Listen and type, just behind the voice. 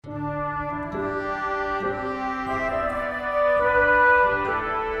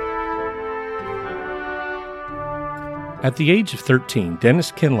At the age of 13,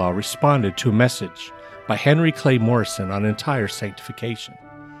 Dennis Kinlaw responded to a message by Henry Clay Morrison on entire sanctification.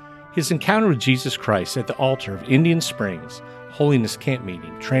 His encounter with Jesus Christ at the altar of Indian Springs Holiness Camp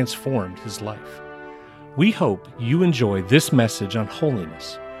Meeting transformed his life. We hope you enjoy this message on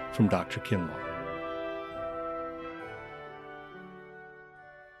holiness from Dr. Kinlaw.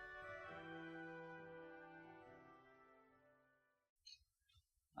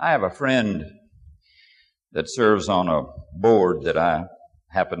 I have a friend that serves on a board that I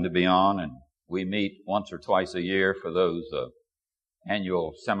happen to be on, and we meet once or twice a year for those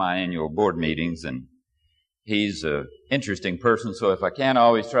semi-annual board meetings, and he's an interesting person, so if I can, I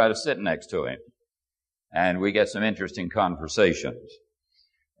always try to sit next to him, and we get some interesting conversations.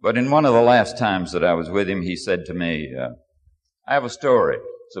 But in one of the last times that I was with him, he said to me, I have a story.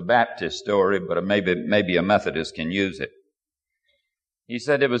 It's a Baptist story, but maybe a Methodist can use it. He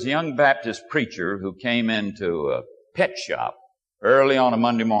said there was a young Baptist preacher who came into a pet shop early on a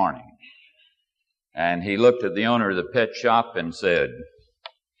Monday morning. And he looked at the owner of the pet shop and said,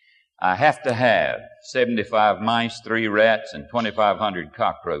 I have to have 75 mice, 3 rats, and 2,500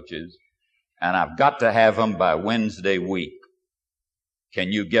 cockroaches, and I've got to have them by Wednesday week.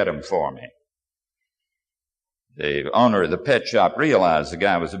 Can you get them for me? The owner of the pet shop realized the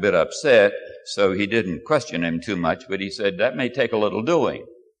guy was a bit upset, so he didn't question him too much, but he said, that may take a little doing.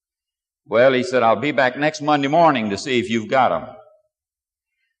 Well, he said, I'll be back next Monday morning to see if you've got them.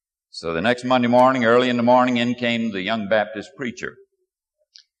 So the next Monday morning, early in the morning, in came the young Baptist preacher.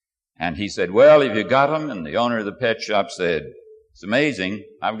 And he said, well, have you got them? And the owner of the pet shop said, it's amazing,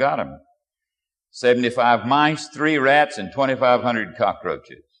 I've got them. 75 mice, 3 rats, and 2,500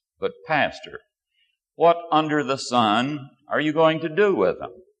 cockroaches. But Pastor, what under the sun are you going to do with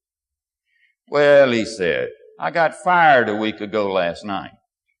them? Well, he said, I got fired a week ago last night.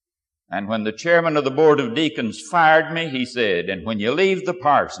 And when the chairman of the board of deacons fired me, he said, and when you leave the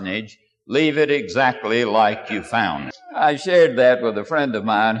parsonage, leave it exactly like you found it. I shared that with a friend of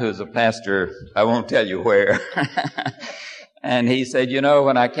mine who's a pastor, I won't tell you where. And he said, you know,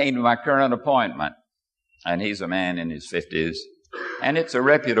 when I came to my current appointment, and he's a man in his 50s, and it's a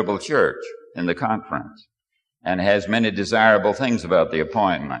reputable church in the conference, and has many desirable things about the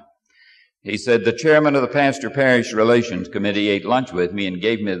appointment. He said, the chairman of the pastor-parish relations committee ate lunch with me and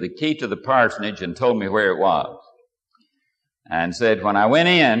gave me the key to the parsonage and told me where it was. And said, when I went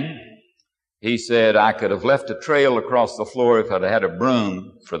in, he said, I could have left a trail across the floor if I'd had a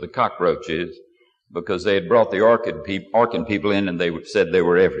broom for the cockroaches, because they had brought the Orkin people in and they said they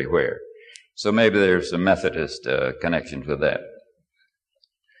were everywhere. So maybe there's some Methodist connections with that.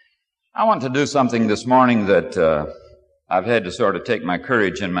 I want to do something this morning that I've had to sort of take my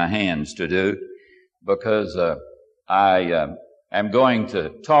courage in my hands to do, because I am going to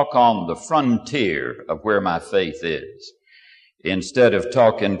talk on the frontier of where my faith is, instead of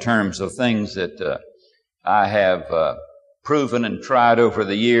talk in terms of things that I have proven and tried over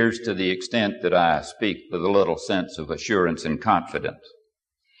the years to the extent that I speak with a little sense of assurance and confidence.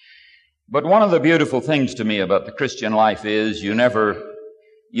 But one of the beautiful things to me about the Christian life is you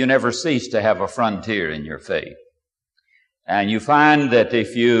never cease to have a frontier in your faith. And you find that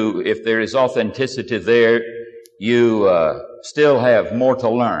if there is authenticity there, you still have more to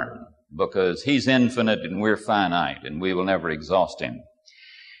learn, because He's infinite and we're finite and we will never exhaust Him.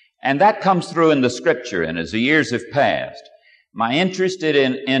 And that comes through in the Scripture, and as the years have passed, my interest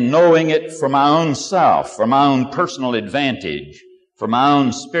in knowing it for my own self, for my own personal advantage, for my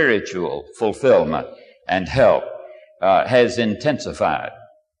own spiritual fulfillment and help has intensified.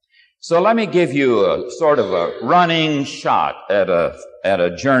 So let me give you a sort of a running shot at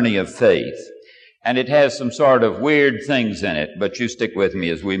a journey of faith. And it has some sort of weird things in it, but you stick with me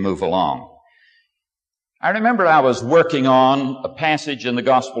as we move along. I remember I was working on a passage in the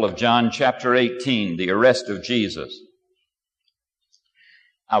Gospel of John, chapter 18, the arrest of Jesus.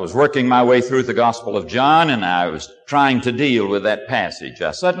 I was working my way through the Gospel of John, and I was trying to deal with that passage.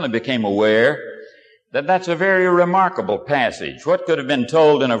 I suddenly became aware that that's a very remarkable passage. What could have been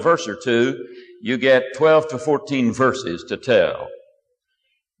told in a verse or two, you get 12 to 14 verses to tell.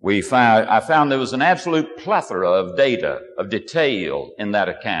 I found there was an absolute plethora of data, of detail in that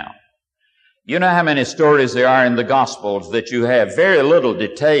account. You know how many stories there are in the Gospels that you have very little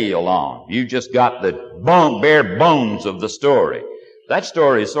detail on. You just got the bare bones of the story. That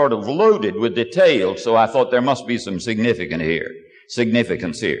story is sort of loaded with detail, so I thought there must be some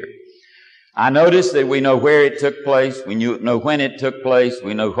significance here. I noticed that we know where it took place, we know when it took place,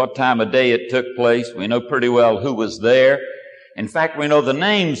 we know what time of day it took place, we know pretty well who was there. In fact, we know the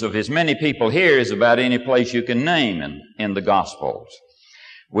names of as many people here as about any place you can name in the Gospels.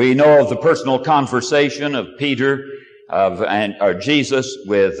 We know of the personal conversation of Peter or Jesus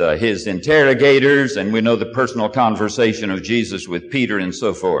with his interrogators, and we know the personal conversation of Jesus with Peter and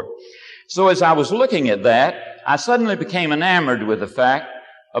so forth. So as I was looking at that, I suddenly became enamored with the fact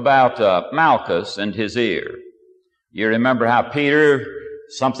about Malchus and his ear. You remember how Peter,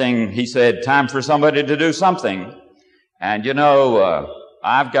 he said, time for somebody to do something. And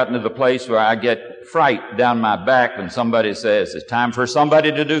I've gotten to the place where I get fright down my back when somebody says, it's time for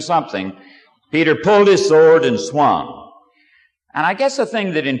somebody to do something. Peter pulled his sword and swung. And I guess the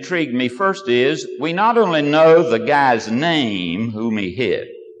thing that intrigued me first is, we not only know the guy's name whom he hit,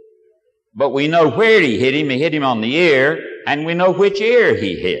 but we know where he hit him. He hit him on the ear, and we know which ear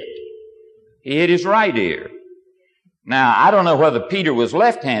he hit. He hit his right ear. Now, I don't know whether Peter was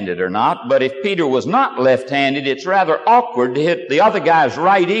left-handed or not, but if Peter was not left-handed, it's rather awkward to hit the other guy's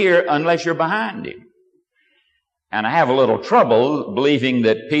right ear unless you're behind him. And I have a little trouble believing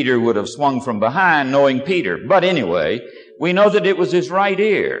that Peter would have swung from behind, knowing Peter. But anyway, we know that it was his right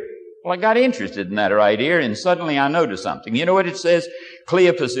ear. Well, I got interested in that right ear, and suddenly I noticed something. You know what it says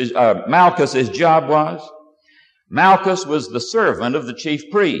Malchus's job was? Malchus was the servant of the chief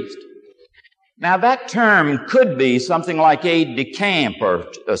priest. Now, that term could be something like aide de camp or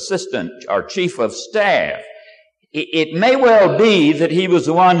assistant or chief of staff. It may well be that he was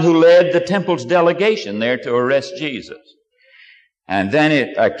the one who led the temple's delegation there to arrest Jesus. And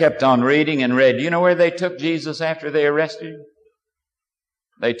then I kept on reading and read. You know where they took Jesus after they arrested him?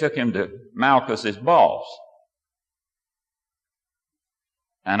 They took him to Malchus's boss.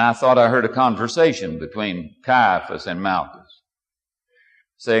 And I thought I heard a conversation between Caiaphas and Malchus,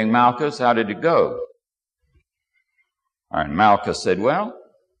 saying, Malchus, how did it go? And Malchus said, well,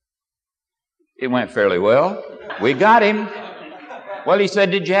 it went fairly well. We got him. Well, he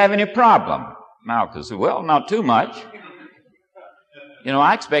said, did you have any problem? Malchus said, well, not too much.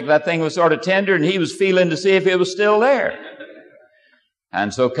 I expect that thing was sort of tender, and he was feeling to see if it was still there.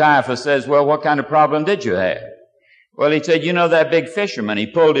 And so Caiaphas says, well, what kind of problem did you have? Well, he said, that big fisherman, he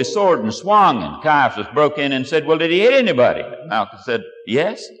pulled his sword and swung, and Caiaphas broke in and said, well, did he hit anybody? Malchus said,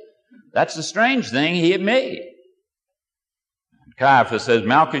 yes. That's the strange thing, he hit me. Caiaphas says,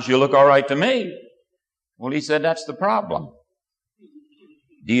 Malchus, you look all right to me. Well, he said, that's the problem.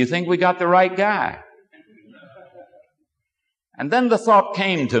 Do you think we got the right guy? And then the thought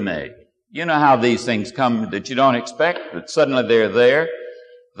came to me. You know how these things come that you don't expect, but suddenly they're there.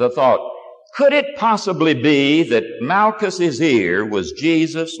 The thought, could it possibly be that Malchus's ear was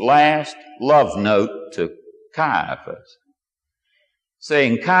Jesus' last love note to Caiaphas?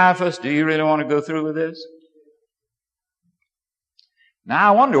 Saying, Caiaphas, do you really want to go through with this?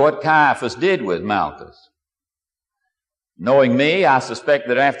 Now, I wonder what Caiaphas did with Malchus. Knowing me, I suspect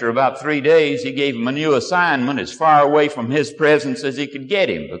that after about 3 days, he gave him a new assignment as far away from his presence as he could get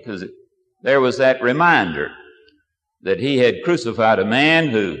him, because there was that reminder that he had crucified a man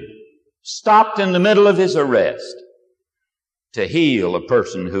who stopped in the middle of his arrest to heal a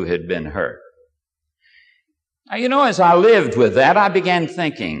person who had been hurt. Now, as I lived with that, I began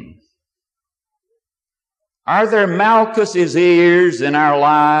thinking, are there Malchus's ears in our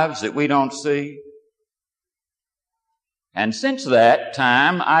lives that we don't see? And since that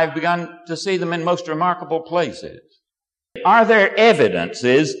time, I've begun to see them in most remarkable places. Are there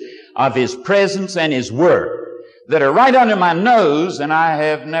evidences of his presence and his work that are right under my nose, and I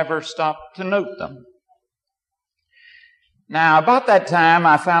have never stopped to note them? Now, about that time,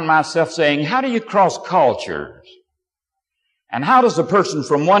 I found myself saying, how do you cross cultures? And how does a person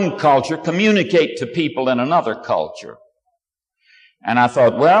from one culture communicate to people in another culture? And I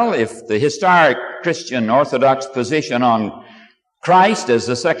thought, well, if the historic Christian Orthodox position on Christ as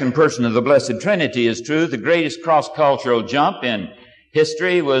the second person of the Blessed Trinity is true, the greatest cross-cultural jump in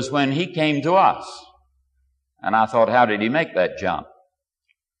history was when he came to us. And I thought, how did he make that jump?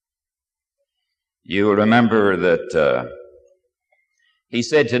 You will remember that he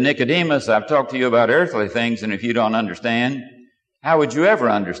said to Nicodemus, I've talked to you about earthly things, and if you don't understand, how would you ever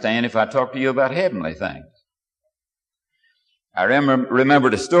understand if I talked to you about heavenly things? I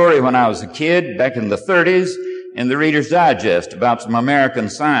remembered a story when I was a kid, back in the 30s, in the Reader's Digest, about some American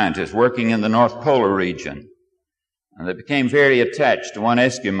scientists working in the North Polar region. And they became very attached to one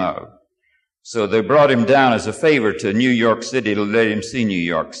Eskimo. So they brought him down as a favor to New York City to let him see New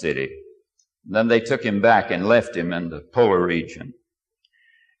York City. And then they took him back and left him in the polar region,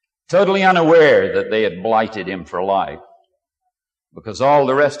 totally unaware that they had blighted him for life. Because all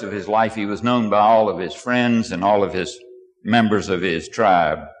the rest of his life he was known by all of his friends and all of his members of his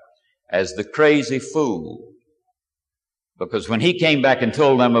tribe as the crazy fool. Because when he came back and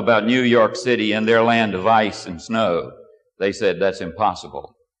told them about New York City and their land of ice and snow, they said, that's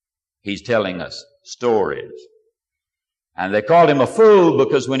impossible. He's telling us stories. And they called him a fool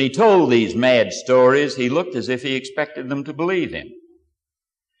because when he told these mad stories, he looked as if he expected them to believe him.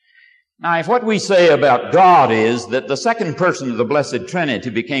 Now, if what we say about God is that the second person of the Blessed Trinity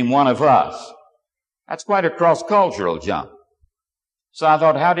became one of us, that's quite a cross-cultural jump. So I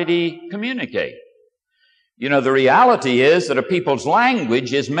thought, how did he communicate? You know, the reality is that a people's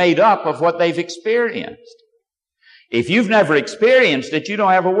language is made up of what they've experienced. If you've never experienced it, you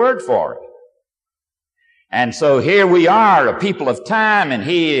don't have a word for it. And so here we are, a people of time, and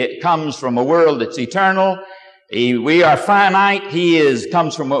he comes from a world that's eternal. We are finite. He is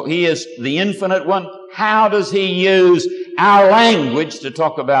the infinite one. How does he use our language to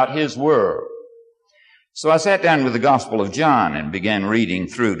talk about his world? So I sat down with the Gospel of John and began reading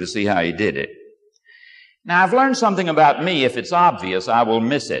through to see how he did it. Now, I've learned something about me. If it's obvious, I will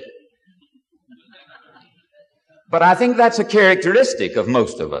miss it. But I think that's a characteristic of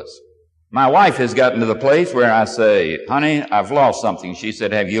most of us. My wife has gotten to the place where I say, honey, I've lost something. She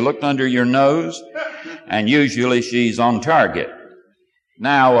said, have you looked under your nose? And usually she's on target.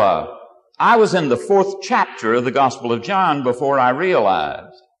 Now, I was in the 4th chapter of the Gospel of John before I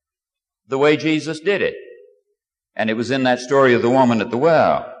realized the way Jesus did it. And it was in that story of the woman at the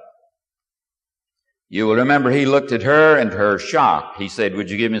well. You will remember he looked at her and her shock. He said, would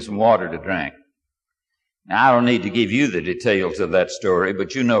you give me some water to drink? Now, I don't need to give you the details of that story,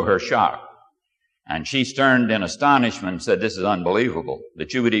 but you know her shock. And she turned in astonishment and said, this is unbelievable,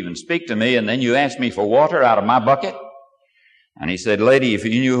 that you would even speak to me, and then you asked me for water out of my bucket? And he said, lady, if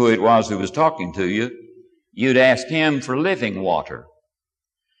you knew who it was who was talking to you, you'd ask him for living water.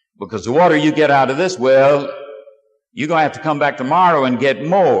 Because the water you get out of this well, you're going to have to come back tomorrow and get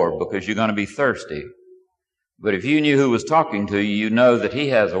more because you're going to be thirsty. But if you knew who was talking to you, you know that he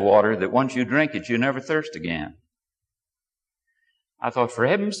has a water that once you drink it, you never thirst again. I thought, for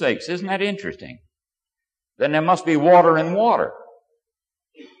heaven's sakes, isn't that interesting? Then there must be water in water.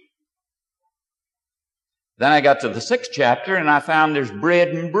 Then I got to the 6th chapter and I found there's bread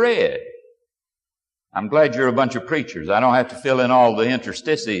and bread. I'm glad you're a bunch of preachers. I don't have to fill in all the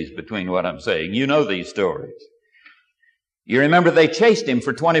interstices between what I'm saying. You know these stories. You remember they chased him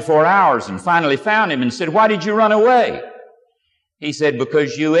for 24 hours and finally found him and said, why did you run away? He said,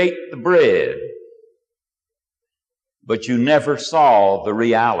 because you ate the bread, but you never saw the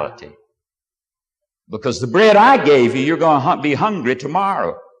reality. Because the bread I gave you, you're going to be hungry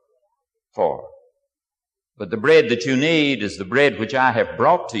tomorrow for. But the bread that you need is the bread which I have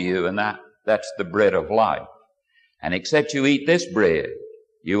brought to you, and that's the bread of life. And except you eat this bread,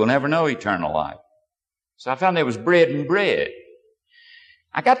 you will never know eternal life. So I found there was bread and bread.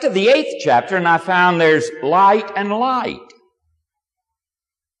 I got to the 8th chapter and I found there's light and light.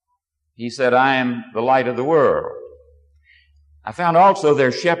 He said, I am the light of the world. I found also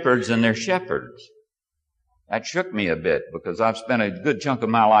there's shepherds and there's shepherds. That shook me a bit because I've spent a good chunk of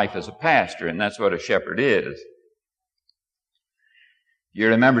my life as a pastor, and that's what a shepherd is. You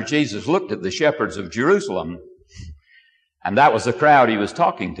remember Jesus looked at the shepherds of Jerusalem, and that was the crowd he was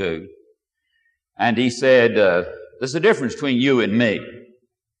talking to. And he said, there's a difference between you and me.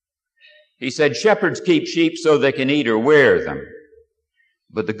 He said, shepherds keep sheep so they can eat or wear them.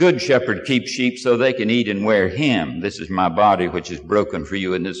 But the good shepherd keeps sheep so they can eat and wear him. This is my body which is broken for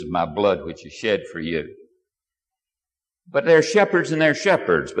you, and this is my blood which is shed for you. But there's shepherds and there's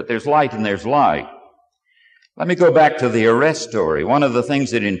shepherds, but there's light and there's light. Let me go back to the arrest story. One of the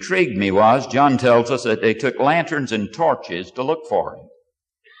things that intrigued me was, John tells us that they took lanterns and torches to look for him.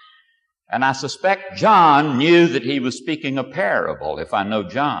 And I suspect John knew that he was speaking a parable, if I know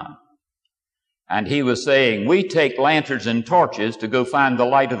John. And he was saying, we take lanterns and torches to go find the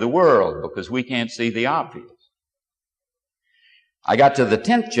light of the world because we can't see the obvious. I got to the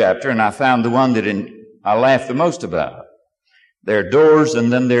 10th chapter and I found the one that I laughed the most about. There are doors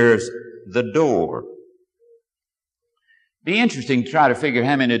and then there's the door. Be interesting to try to figure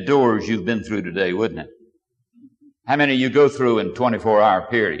how many doors you've been through today, wouldn't it? How many you go through in a 24-hour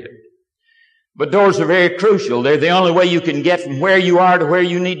period. But doors are very crucial. They're the only way you can get from where you are to where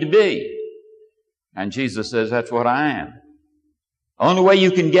you need to be. And Jesus says, that's what I am. Only way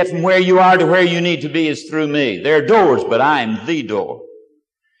you can get from where you are to where you need to be is through me. There are doors, but I am the door.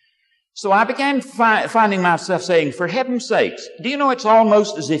 So I began finding myself saying, for heaven's sakes, do you know it's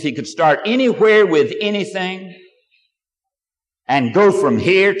almost as if he could start anywhere with anything and go from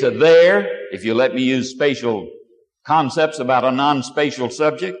here to there, if you let me use spatial concepts about a non-spatial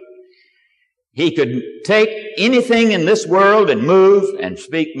subject. He could take anything in this world and move and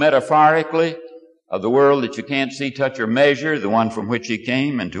speak metaphorically of the world that you can't see, touch, or measure, the one from which he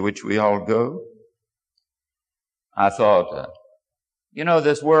came and to which we all go. I thought, You know,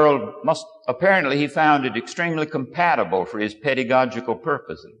 this world apparently he found it extremely compatible for his pedagogical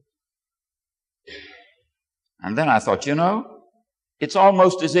purposes. And then I thought, you know, it's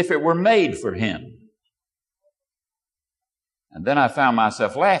almost as if it were made for him. And then I found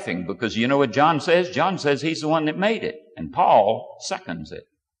myself laughing because you know what John says? John says he's the one that made it. And Paul seconds it.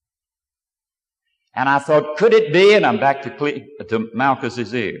 And I thought, could it be, and I'm back to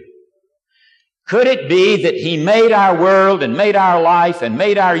Malchus' Ears, could it be that he made our world and made our life and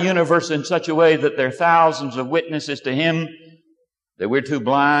made our universe in such a way that there are thousands of witnesses to him that we're too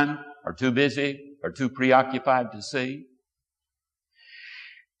blind or too busy or too preoccupied to see?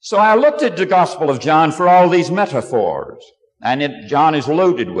 So I looked at the Gospel of John for all these metaphors, and John is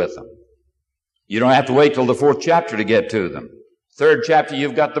loaded with them. You don't have to wait till the 4th chapter to get to them. 3rd chapter,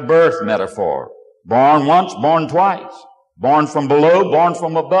 you've got the birth metaphor. Born once, born twice. Born from below, born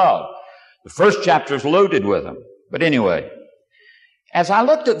from above. The 1st chapter is loaded with them. But anyway, as I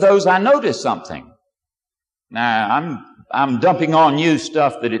looked at those, I noticed something. Now, I'm dumping on you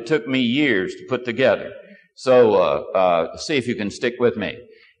stuff that it took me years to put together. So, see if you can stick with me.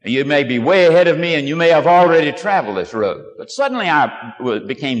 You may be way ahead of me and you may have already traveled this road. But suddenly I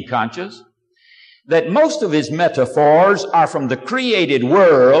became conscious that most of his metaphors are from the created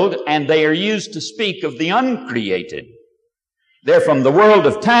world and they are used to speak of the uncreated. They're from the world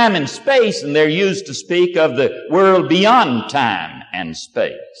of time and space and they're used to speak of the world beyond time and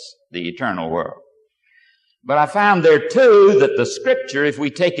space, the eternal world. But I found there too that the Scripture, if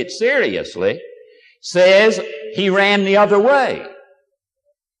we take it seriously, says he ran the other way.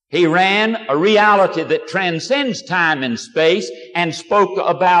 He ran a reality that transcends time and space and spoke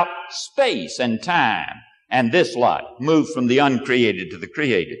about space and time and this life, moved from the uncreated to the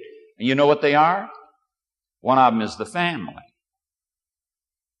created. And you know what they are? One of them is the family.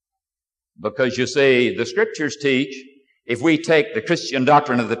 Because you see, the Scriptures teach, if we take the Christian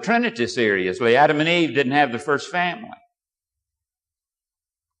doctrine of the Trinity seriously, Adam and Eve didn't have the first family.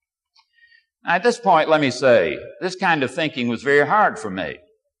 Now, at this point, let me say, this kind of thinking was very hard for me.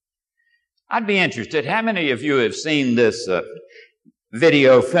 I'd be interested, how many of you have seen this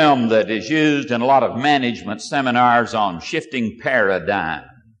video film that is used in a lot of management seminars on shifting paradigms?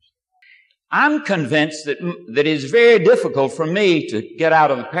 I'm convinced that it is very difficult for me to get out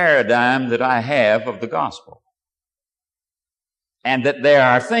of the paradigm that I have of the gospel. And that there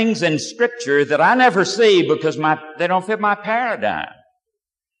are things in Scripture that I never see because they don't fit my paradigm.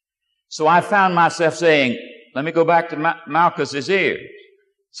 So I found myself saying, let me go back to Malchus' Ears,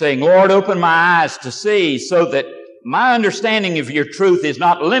 saying, Lord, open my eyes to see so that my understanding of your truth is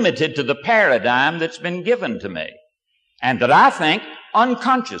not limited to the paradigm that's been given to me. And that I think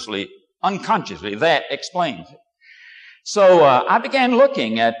unconsciously that explains it. So I began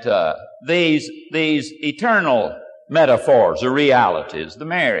looking at these eternal metaphors or realities, the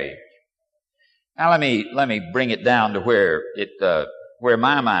marriage. Now let me bring it down to where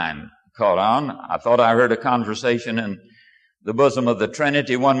my mind caught on. I thought I heard a conversation in the bosom of the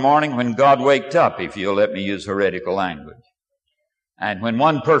Trinity one morning when God waked up, if you'll let me use heretical language. And when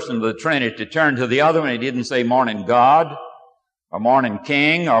one person of the Trinity turned to the other one, he didn't say morning God, or morning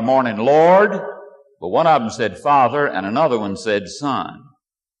King, or morning Lord, but one of them said Father, and another one said Son.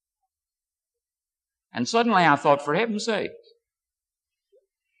 And suddenly I thought, for heaven's sake,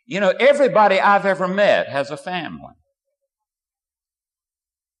 you know, everybody I've ever met has a family.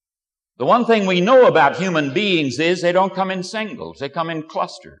 The one thing we know about human beings is they don't come in singles. They come in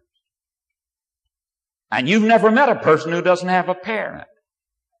clusters. And you've never met a person who doesn't have a parent.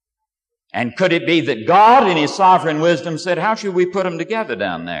 And could it be that God in His sovereign wisdom said, how should we put them together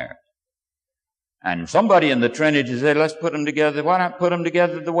down there? And somebody in the Trinity said, let's put them together. Why not put them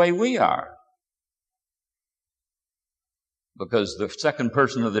together the way we are? Because the second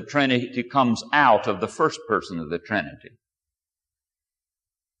person of the Trinity comes out of the first person of the Trinity.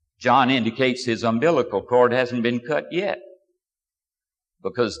 John indicates his umbilical cord hasn't been cut yet.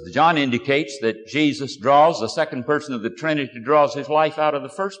 Because John indicates that Jesus draws, the second person of the Trinity draws his life out of the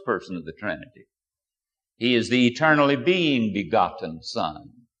first person of the Trinity. He is the eternally being begotten Son.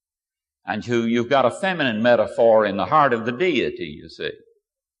 And you've got a feminine metaphor in the heart of the deity, you see.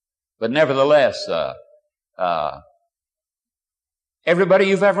 But nevertheless, everybody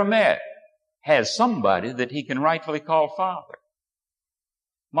you've ever met has somebody that he can rightfully call father,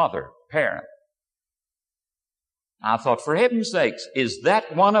 mother, parent. I thought, for heaven's sakes, is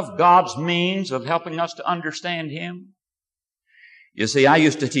that one of God's means of helping us to understand Him? You see, I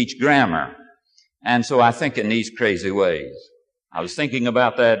used to teach grammar, and so I think in these crazy ways. I was thinking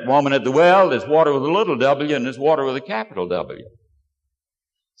about that woman at the well. There's water with a little W and there's water with a capital W.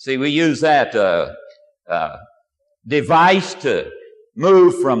 See, we use that device to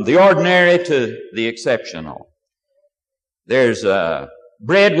move from the ordinary to the exceptional. There's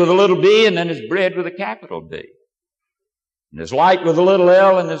bread with a little b, and then there's bread with a capital B. And there's light with a little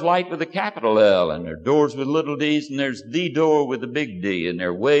L, and there's light with a capital L. And there are doors with little d's, and there's the door with a big D. And there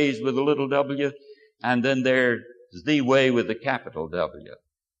are ways with a little W, and then there's the way with a capital W.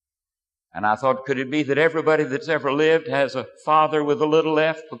 And I thought, could it be that everybody that's ever lived has a father with a little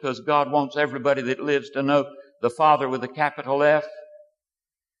f, because God wants everybody that lives to know the Father with a capital F?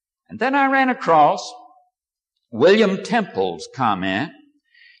 And then I ran across William Temple's comment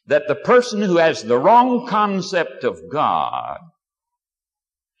that the person who has the wrong concept of God,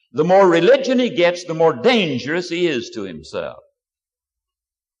 the more religion he gets, the more dangerous he is to himself.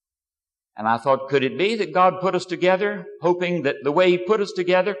 And I thought, could it be that God put us together, hoping that the way He put us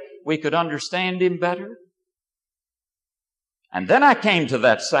together, we could understand Him better? And then I came to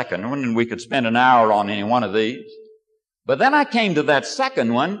that second one, and we could spend an hour on any one of these. But then I came to that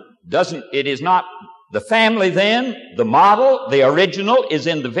second one. It is not the family then, the model, the original, is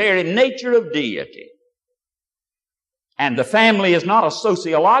in the very nature of deity. And the family is not a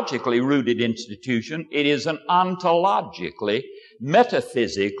sociologically rooted institution. It is an ontologically,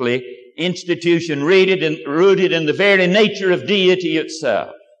 metaphysically institution rooted in the very nature of deity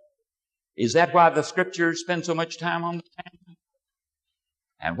itself. Is that why the Scriptures spend so much time on the family?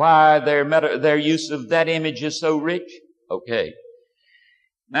 And why their use of that image is so rich? Okay.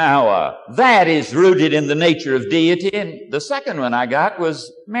 Now, that is rooted in the nature of deity. And the second one I got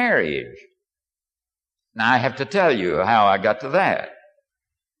was marriage. Now, I have to tell you how I got to that.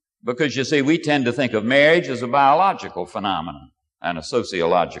 Because, you see, we tend to think of marriage as a biological phenomenon and a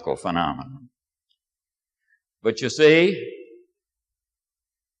sociological phenomenon. But you see,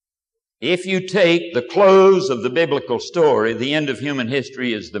 if you take the close of the biblical story, the end of human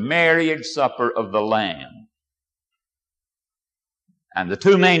history is the marriage supper of the Lamb. And the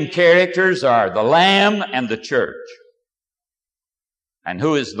two main characters are the Lamb and the church. And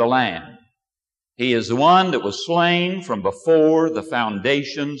who is the Lamb? He is the one that was slain from before the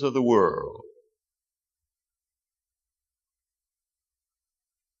foundations of the world.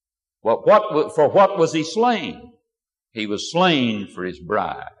 Well, for what was He slain? He was slain for His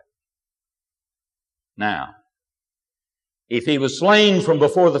bride. Now, if He was slain from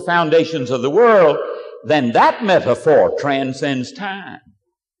before the foundations of the world, then that metaphor transcends time.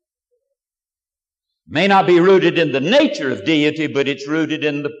 May not be rooted in the nature of deity, but it's rooted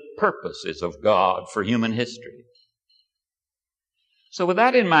in the purposes of God for human history. So with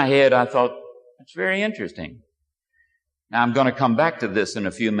that in my head, I thought, that's very interesting. Now, I'm going to come back to this in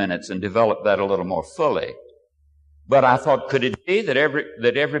a few minutes and develop that a little more fully. But I thought, could it be that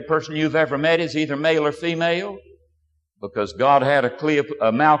every person you've ever met is either male or female? Because God had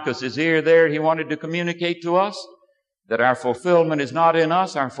a Malchus Ear there. He wanted to communicate to us that our fulfillment is not in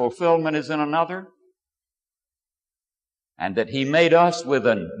us, our fulfillment is in another. And that He made us with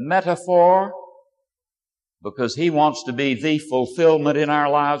a metaphor because He wants to be the fulfillment in our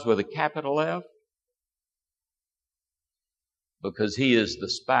lives with a capital F. Because He is the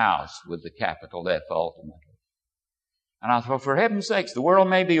spouse with the capital F ultimately. And I thought, for heaven's sakes, the world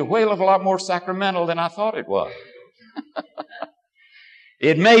may be a whale of a lot more sacramental than I thought it was.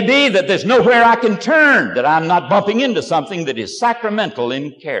 It may be that there's nowhere I can turn, that I'm not bumping into something that is sacramental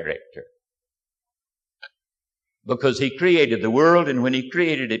in character. Because He created the world, and when He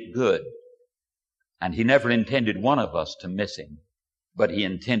created it, good. And He never intended one of us to miss Him, but He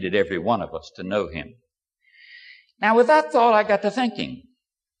intended every one of us to know Him. Now, with that thought, I got to thinking.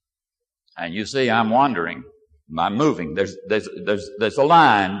 And you see, I'm wandering. I'm moving. There's a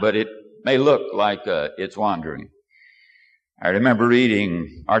line, but it may look like it's wandering. I remember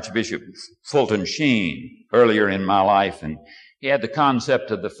reading Archbishop Fulton Sheen earlier in my life, and he had the concept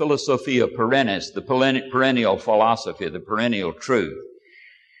of the philosophia perennis, the perennial philosophy, the perennial truth.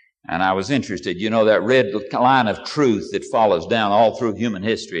 And I was interested, that red line of truth that follows down all through human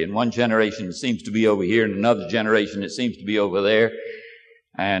history. In one generation it seems to be over here, in another generation it seems to be over there.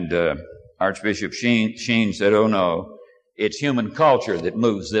 And Archbishop Sheen said, oh no, it's human culture that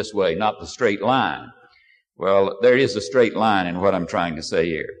moves this way, not the straight line. Well, there is a straight line in what I'm trying to say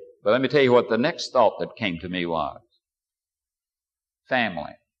here. But let me tell you what the next thought that came to me was.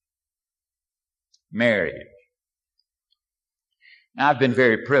 Family. Marriage. Now, I've been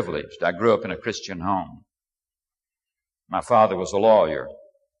very privileged. I grew up in a Christian home. My father was a lawyer.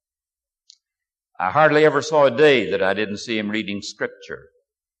 I hardly ever saw a day that I didn't see him reading Scripture.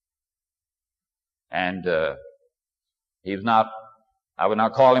 And I would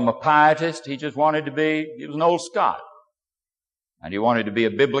not call him a pietist. He just wanted to be, he was an old Scot. And he wanted to be a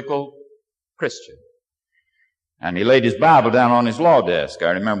biblical Christian. And he laid his Bible down on his law desk. I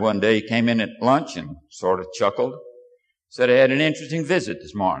remember one day he came in at lunch and sort of chuckled. Said he had an interesting visit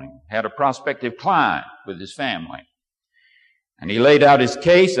this morning. Had a prospective client with his family. And he laid out his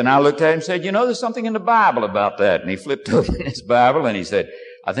case, and I looked at him and said, you know, there's something in the Bible about that. And he flipped open his Bible and he said,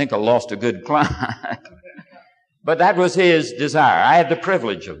 I think I lost a good client. But that was his desire. I had the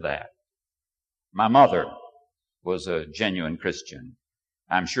privilege of that. My mother was a genuine Christian.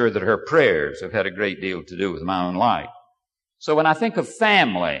 I'm sure that her prayers have had a great deal to do with my own life. So when I think of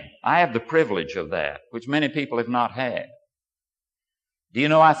family, I have the privilege of that, which many people have not had. Do you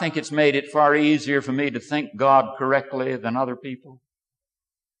know, I think it's made it far easier for me to think God correctly than other people.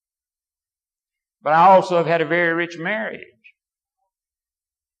 But I also have had a very rich marriage.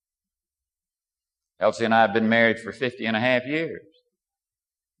 Elsie and I have been married for 50 and a half years.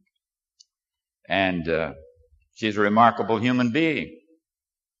 And she's a remarkable human being.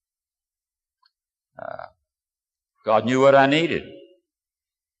 God knew what I needed.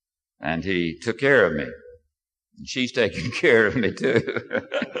 And He took care of me. And she's taking care of me too.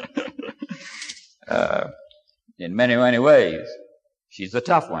 In many, many ways. She's a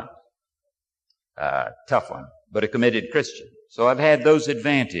tough one. But a committed Christian. So I've had those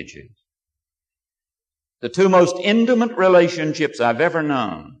advantages. The two most intimate relationships I've ever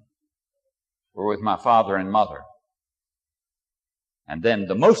known were with my father and mother. And then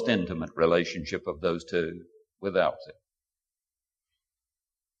the most intimate relationship of those two with Elsie.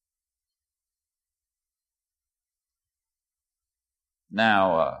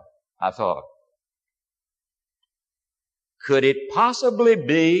 Now, I thought, could it possibly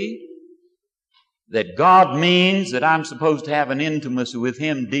be that God means that I'm supposed to have an intimacy with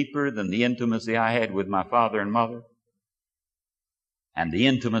Him deeper than the intimacy I had with my father and mother? And the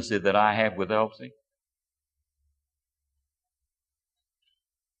intimacy that I have with Elsie?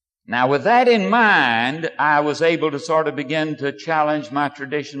 Now, with that in mind, I was able to sort of begin to challenge my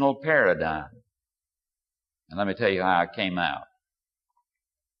traditional paradigm. And let me tell you how I came out.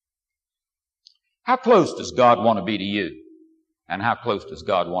 How close does God want to be to you? And how close does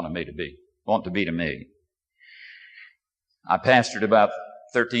God want to be to me? I pastored about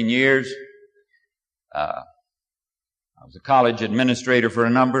 13 years. I was a college administrator for a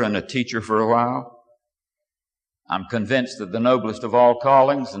number and a teacher for a while. I'm convinced that the noblest of all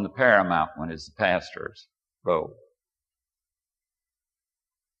callings and the paramount one is the pastor's role.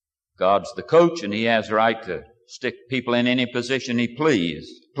 God's the coach, and He has the right to stick people in any position He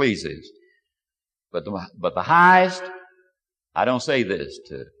pleases. But the highest, I don't say this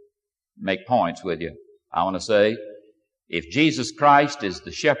to make points with you. I want to say, if Jesus Christ is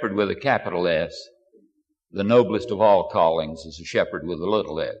the shepherd with a capital S, the noblest of all callings is a shepherd with a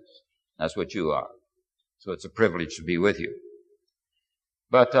little s. That's what you are. So it's a privilege to be with you.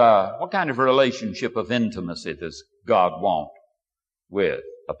 But what kind of relationship of intimacy does God want with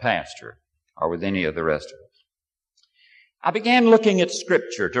a pastor or with any of the rest of us? I began looking at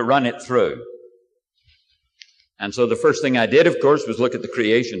Scripture to run it through. And so the first thing I did, of course, was look at the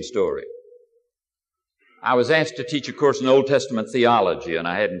creation story. I was asked to teach a course in Old Testament theology, and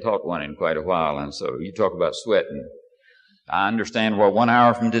I hadn't taught one in quite a while. And so you talk about sweating. I understand what 1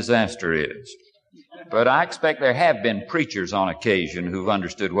 hour from disaster is. But I expect there have been preachers on occasion who've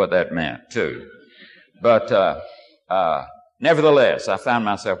understood what that meant, too. But nevertheless, I found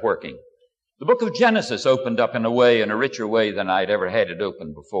myself working. The book of Genesis opened up in a richer way than I'd ever had it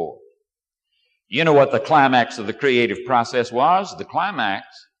open before. You know what the climax of the creative process was? The climax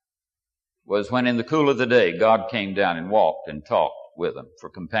was when in the cool of the day, God came down and walked and talked with them for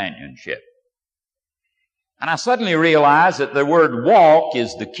companionship. And I suddenly realized that the word walk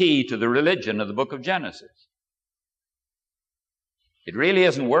is the key to the religion of the book of Genesis. It really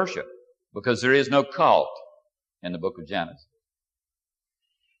isn't worship, because there is no cult in the book of Genesis.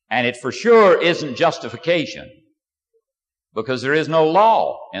 And it for sure isn't justification, because there is no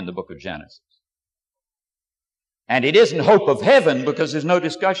law in the book of Genesis. And it isn't hope of heaven, because there's no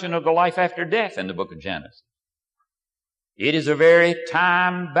discussion of the life after death in the book of Genesis. It is a very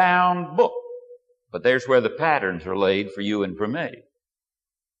time-bound book. But there's where the patterns are laid for you and for me.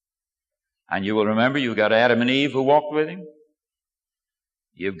 And you will remember you've got Adam and Eve who walked with Him.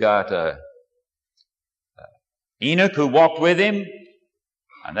 You've got Enoch who walked with Him.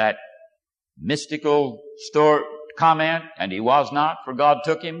 And that mystical comment, and he was not, for God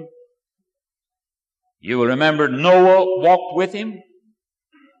took him. You will remember Noah walked with Him.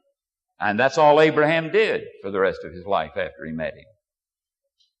 And that's all Abraham did for the rest of his life after he met Him.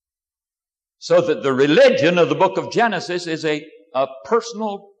 So that the religion of the book of Genesis is a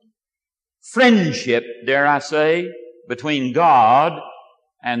personal friendship, dare I say, between God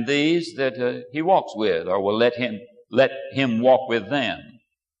and these that he walks with, or will let him walk with them.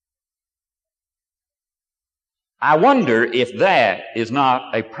 I wonder if that is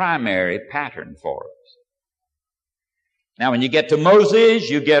not a primary pattern for us. Now, when you get to Moses,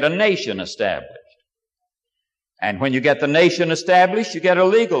 you get a nation established. And when you get the nation established, you get a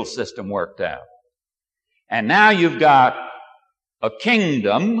legal system worked out. And now you've got a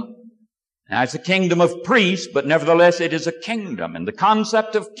kingdom. Now, it's a kingdom of priests, but nevertheless it is a kingdom. And the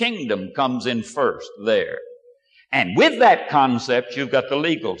concept of kingdom comes in first there. And with that concept, you've got the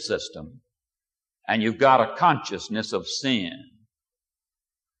legal system. And you've got a consciousness of sin.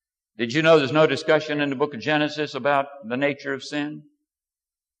 Did you know there's no discussion in the book of Genesis about the nature of sin?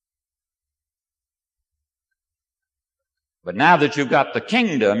 But now that you've got the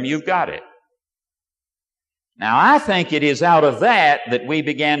kingdom, you've got it. Now, I think it is out of that we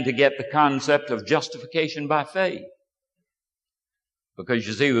began to get the concept of justification by faith. Because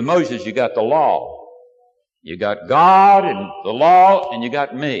you see, with Moses, you got the law. You got God and the law, and you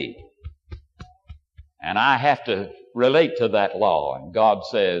got me. And I have to relate to that law. And God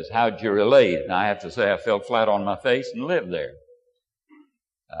says, how'd you relate? And I have to say, I fell flat on my face and lived there.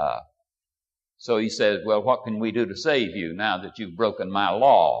 So he says, well, what can we do to save you now that you've broken my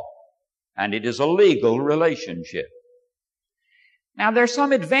law? And it is a legal relationship. Now, there's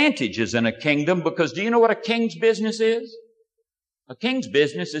some advantages in a kingdom, because do you know what a king's business is? A king's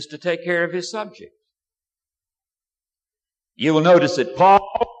business is to take care of his subjects. You will notice that Paul,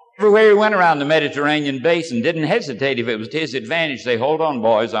 everywhere he went around the Mediterranean basin, didn't hesitate if it was to his advantage to say, hold on,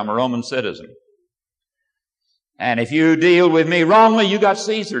 boys, I'm a Roman citizen. And if you deal with me wrongly, you got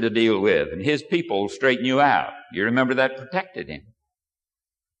Caesar to deal with, and his people will straighten you out. You remember that protected him.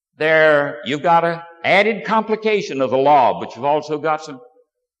 There, you've got an added complication of the law, but you've also got some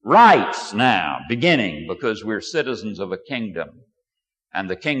rights now, beginning, because we're citizens of a kingdom. And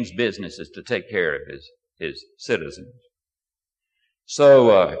the king's business is to take care of his citizens.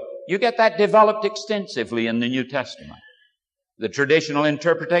 So, you get that developed extensively in the New Testament. The traditional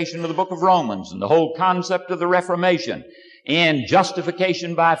interpretation of the book of Romans and the whole concept of the Reformation in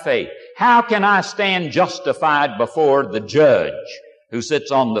justification by faith. How can I stand justified before the judge who sits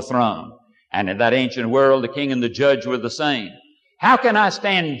on the throne? And in that ancient world, the king and the judge were the same. How can I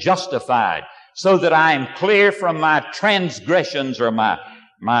stand justified so that I am clear from my transgressions or my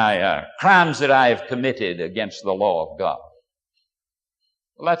crimes that I have committed against the law of God?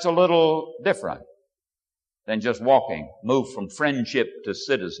 Well, that's a little different than just move from friendship to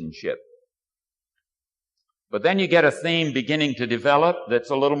citizenship. But then you get a theme beginning to develop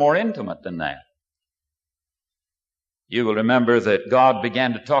that's a little more intimate than that. You will remember that God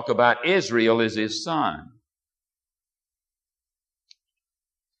began to talk about Israel as his son.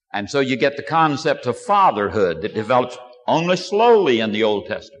 And so you get the concept of fatherhood that develops only slowly in the Old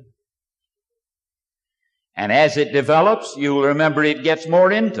Testament. And as it develops, you will remember it gets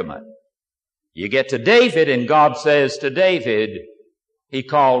more intimate. You get to David, and God says to David, he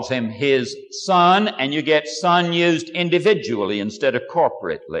calls him his son, and you get son used individually instead of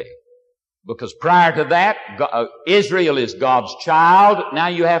corporately. Because prior to that, Israel is God's child. Now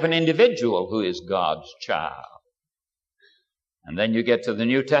you have an individual who is God's child. And then you get to the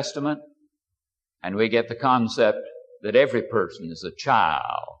New Testament, and we get the concept that every person is a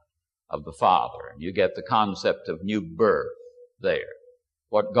child of the Father. And you get the concept of new birth there.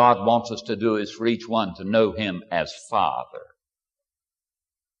 What God wants us to do is for each one to know him as Father.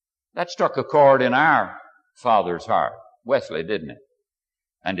 That struck a chord in our father's heart, Wesley, didn't it?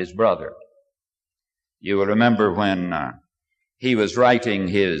 And his brother. You will remember when he was writing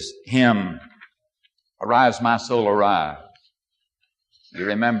his hymn, Arise, My Soul, Arise. You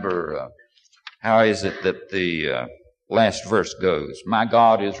remember how is it that the last verse goes? My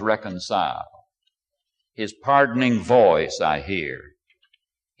God is reconciled. His pardoning voice I hear.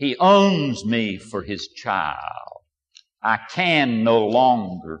 He owns me for his child. I can no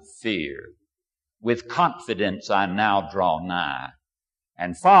longer fear. With confidence I now draw nigh.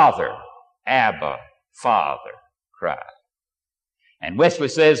 And Father, Abba, Father, cry. And Wesley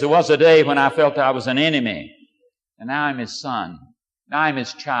says, there was a day when I felt I was an enemy. And now I'm his son. Now I'm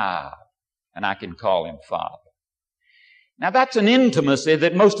his child. And I can call him Father. Now that's an intimacy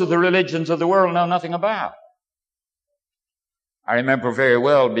that most of the religions of the world know nothing about. I remember very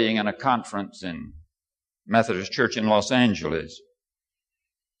well being in a conference in Methodist Church in Los Angeles.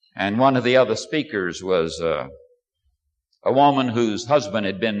 And one of the other speakers was a woman whose husband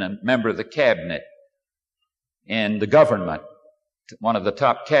had been a member of the cabinet in the government, one of the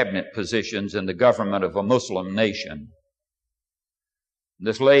top cabinet positions in the government of a Muslim nation.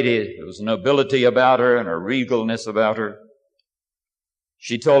 This lady, there was a nobility about her and a regalness about her.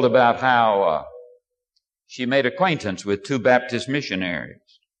 She told about how she made acquaintance with 2 Baptist missionaries.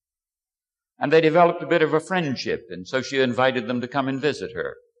 And they developed a bit of a friendship, and so she invited them to come and visit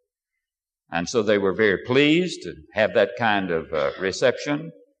her. And so they were very pleased to have that kind of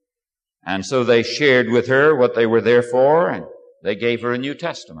reception. And so they shared with her what they were there for, and they gave her a New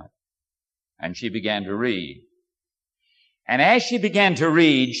Testament. And she began to read. And as she began to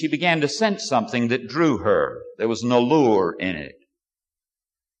read, she began to sense something that drew her. There was an allure in it.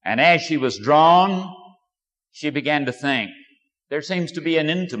 And as she was drawn, she began to think, there seems to be an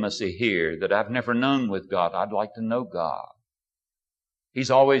intimacy here that I've never known with God. I'd like to know God. He's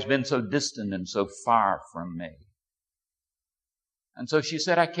always been so distant and so far from me. And so she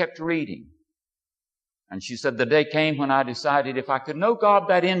said, I kept reading. And she said, the day came when I decided if I could know God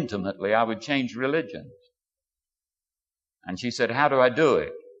that intimately, I would change religions. And she said, how do I do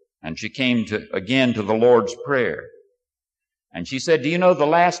it? And she came again to the Lord's Prayer. And she said, do you know the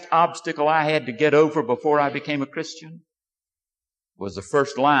last obstacle I had to get over before I became a Christian? Was the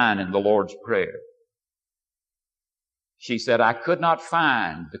first line in the Lord's Prayer. She said, I could not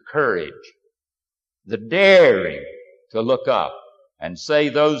find the courage, the daring to look up and say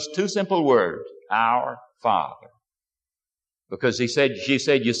those 2 simple words, Our Father. Because she said,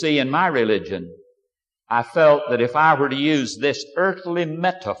 you see, in my religion, I felt that if I were to use this earthly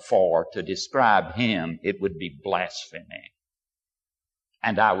metaphor to describe Him, it would be blasphemy.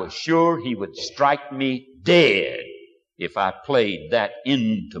 And I was sure He would strike me dead if I played that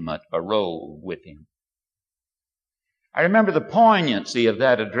intimate a role with Him. I remember the poignancy of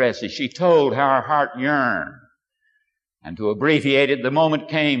that address as she told how her heart yearned. And to abbreviate it, the moment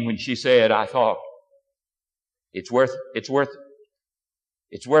came when she said, I thought, it's worth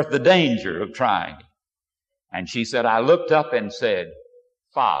the danger of trying. And she said, I looked up and said,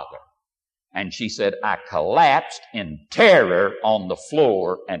 Father. And she said, I collapsed in terror on the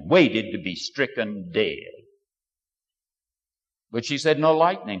floor and waited to be stricken dead. But she said, no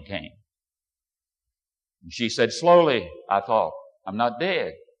lightning came. And she said, slowly, I thought, I'm not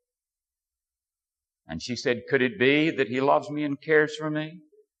dead. And she said, could it be that He loves me and cares for me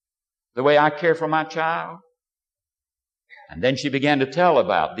the way I care for my child? And then she began to tell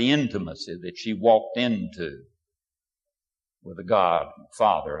about the intimacy that she walked into with the God and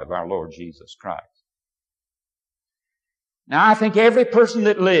Father of our Lord Jesus Christ. Now, I think every person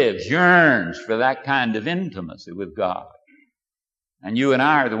that lives yearns for that kind of intimacy with God. And you and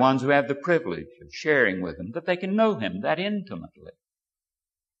I are the ones who have the privilege of sharing with Him, that they can know Him that intimately.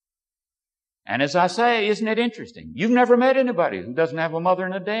 And as I say, isn't it interesting? You've never met anybody who doesn't have a mother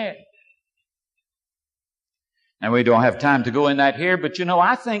and a dad. And we don't have time to go in that here, but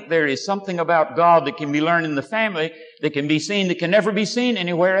I think there is something about God that can be learned in the family, that can be seen, that can never be seen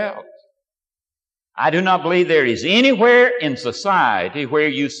anywhere else. I do not believe there is anywhere in society where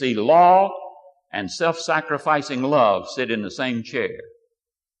you see law and self-sacrificing love sit in the same chair.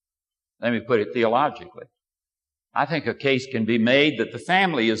 Let me put it theologically. I think a case can be made that the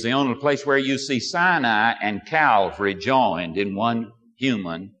family is the only place where you see Sinai and Calvary joined in one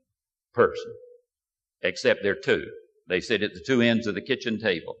human person. Except they're 2. They sit at the 2 ends of the kitchen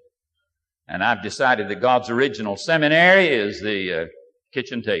table. And I've decided that God's original seminary is the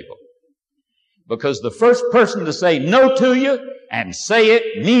kitchen table. Because the first person to say no to you and say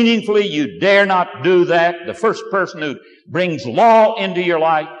it meaningfully, you dare not do that. The first person who brings law into your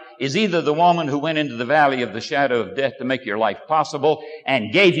life is either the woman who went into the valley of the shadow of death to make your life possible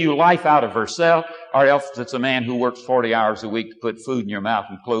and gave you life out of herself, or else it's a man who works 40 hours a week to put food in your mouth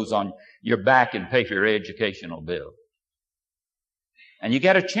and clothes on your back and pay for your educational bill. And you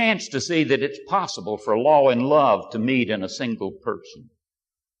get a chance to see that it's possible for law and love to meet in a single person.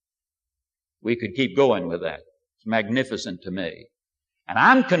 We could keep going with that. It's magnificent to me. And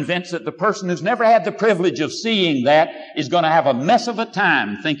I'm convinced that the person who's never had the privilege of seeing that is going to have a mess of a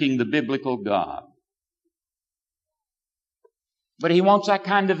time thinking the biblical God. But He wants that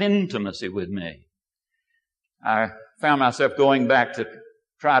kind of intimacy with me. I found myself going back to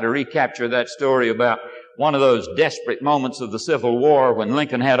try to recapture that story about one of those desperate moments of the Civil War when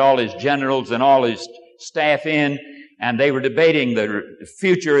Lincoln had all his generals and all his staff in, and they were debating the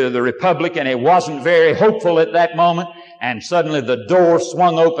future of the Republic, and it wasn't very hopeful at that moment. And suddenly the door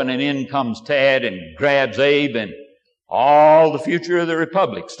swung open, and in comes Tad and grabs Abe, and all the future of the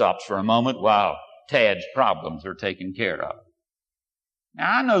Republic stops for a moment while Tad's problems are taken care of.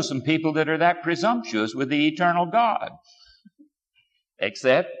 Now, I know some people that are that presumptuous with the eternal God.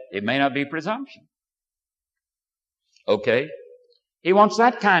 Except it may not be presumption. Okay? He wants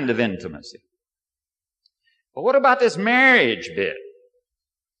that kind of intimacy. But what about this marriage bit?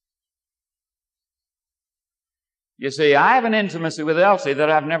 You see, I have an intimacy with Elsie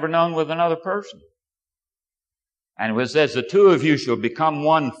that I've never known with another person. And it says, the two of you shall become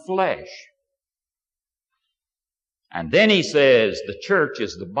one flesh. And then he says, the church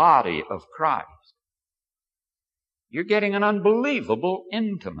is the body of Christ. You're getting an unbelievable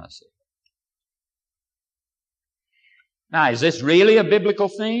intimacy. Now, is this really a biblical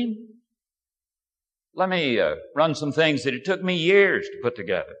theme? Let me run some things that it took me years to put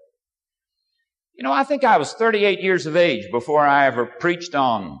together. You know, I think I was 38 years of age before I ever preached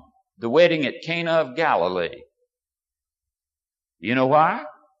on the wedding at Cana of Galilee. You know why?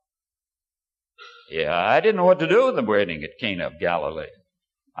 Yeah, I didn't know what to do with the wedding at Cana of Galilee.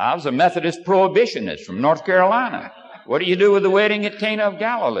 I was a Methodist prohibitionist from North Carolina. What do you do with the wedding at Cana of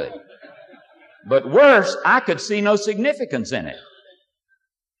Galilee? But worse, I could see no significance in it.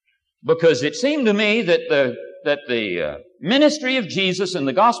 Because it seemed to me that the ministry of Jesus in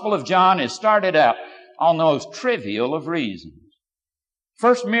the Gospel of John is started out on those trivial of reasons.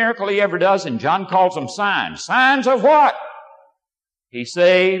 First miracle he ever does, and John calls them signs. Signs of what? He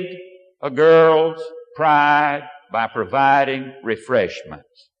saved a girl's pride by providing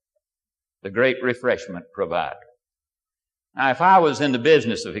refreshments. The great refreshment provider. Now, if I was in the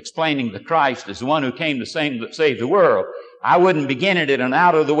business of explaining the Christ as the one who came to save the world, I wouldn't begin it in an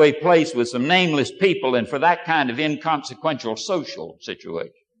out-of-the-way place with some nameless people and for that kind of inconsequential social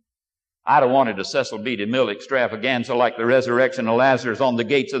situation. I'd have wanted a Cecil B. DeMille extravaganza like the resurrection of Lazarus on the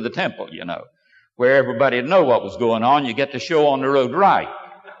gates of the temple, you know, where everybody would know what was going on. You get the show on the road right.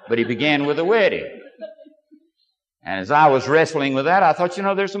 But he began with a wedding. And as I was wrestling with that, I thought, you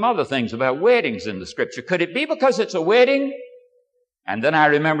know, there's some other things about weddings in the Scripture. Could it be because it's a wedding? And then I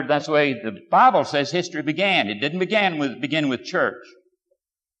remembered that's the way the Bible says history began. It didn't begin with church.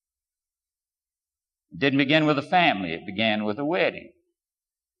 It didn't begin with a family. It began with a wedding.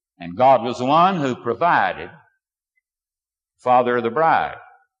 And God was the one who provided father of the bride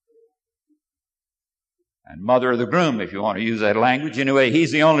and mother of the groom, if you want to use that language. Anyway,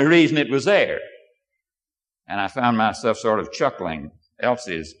 he's the only reason it was there. And I found myself sort of chuckling.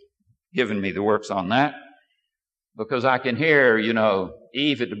 Elsie's given me the works on that. Because I can hear, you know,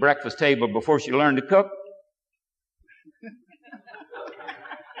 Eve at the breakfast table before she learned to cook.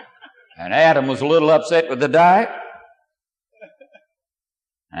 And Adam was a little upset with the diet.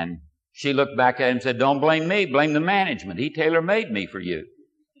 And she looked back at him and said, don't blame me, blame the management. He tailor-made me for you.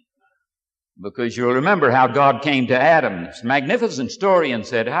 Because you'll remember how God came to Adam, this magnificent story, and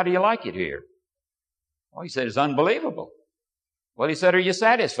said, how do you like it here? Well, he said, it's unbelievable. Well, he said, are you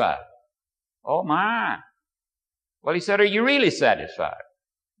satisfied? Oh, my. Well, he said, are you really satisfied?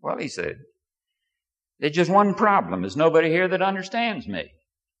 Well, he said, there's just one problem. There's nobody here that understands me.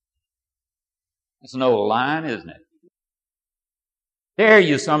 It's an old line, isn't it? Dare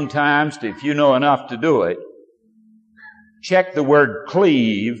you sometimes, if you know enough to do it, check the word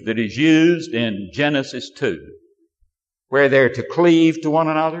cleave that is used in Genesis 2, where they're to cleave to one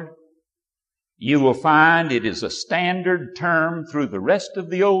another. You will find it is a standard term through the rest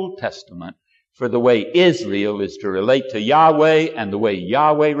of the Old Testament for the way Israel is to relate to Yahweh and the way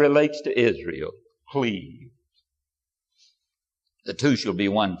Yahweh relates to Israel. Cleave. The two shall be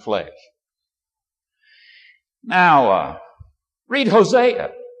one flesh. Now, read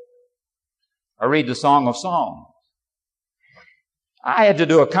Hosea or read the Song of Songs. I had to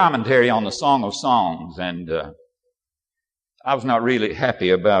do a commentary on the Song of Songs, and I was not really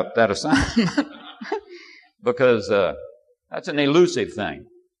happy about that assignment because that's an elusive thing.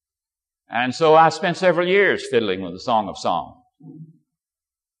 And so I spent several years fiddling with the Song of Songs.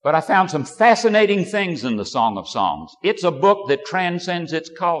 But I found some fascinating things in the Song of Songs. It's a book that transcends its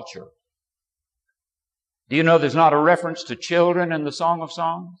culture. Do you know there's not a reference to children in the Song of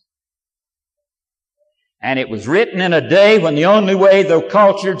Songs? And it was written in a day when the only way the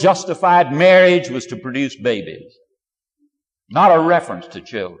culture justified marriage was to produce babies. Not a reference to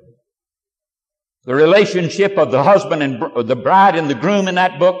children. The relationship of the husband and the bride and the groom in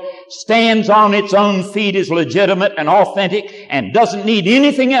that book stands on its own feet as legitimate and authentic and doesn't need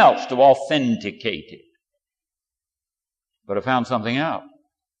anything else to authenticate it. But I found something else.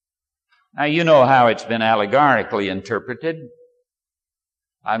 Now, you know how it's been allegorically interpreted.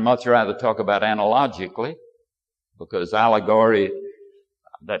 I'd much rather talk about analogically, because allegory,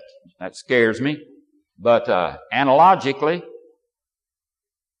 that scares me. But analogically,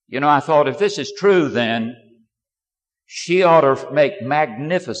 you know, I thought if this is true, then she ought to make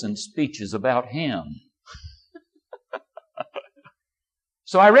magnificent speeches about him.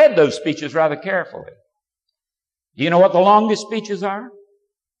 So I read those speeches rather carefully. Do you know what the longest speeches are?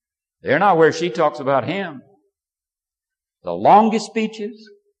 They're not where she talks about him. The longest speeches,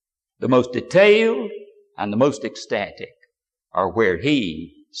 the most detailed, and the most ecstatic are where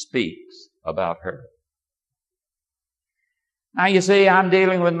he speaks about her. Now you see, I'm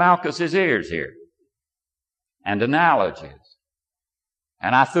dealing with Malchus' Ears here, and analogies.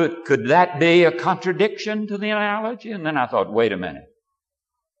 And I thought, could that be a contradiction to the analogy? And then I thought, wait a minute.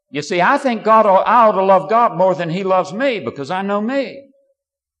 You see, I think I ought to love God more than He loves me because I know me.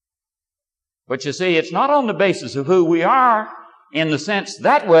 But you see, it's not on the basis of who we are in the sense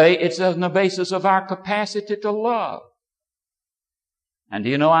that way. It's on the basis of our capacity to love. And do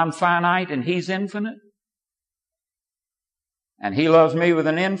you know I'm finite and He's infinite? And He loves me with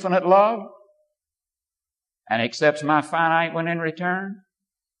an infinite love and accepts my finite one in return.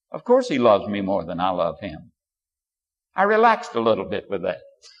 Of course He loves me more than I love Him. I relaxed a little bit with that.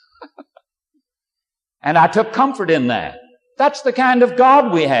 And I took comfort in that. That's the kind of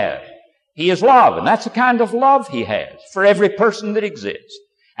God we have. He is love, and that's the kind of love He has for every person that exists.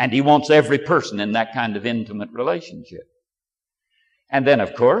 And He wants every person in that kind of intimate relationship. And then,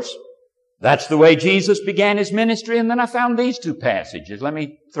 of course, that's the way Jesus began His ministry, and then I found these two passages. Let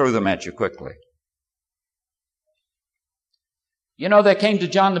me throw them at you quickly. You know, they came to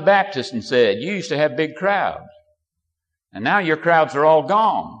John the Baptist and said, you used to have big crowds, and now your crowds are all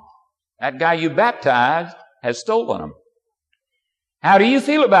gone. That guy you baptized has stolen them. How do you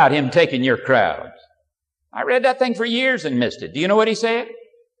feel about him taking your crowds? I read that thing for years and missed it. Do you know what he said?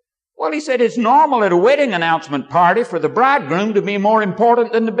 Well, he said it's normal at a wedding announcement party for the bridegroom to be more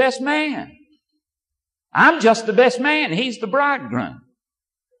important than the best man. I'm just the best man. He's the bridegroom.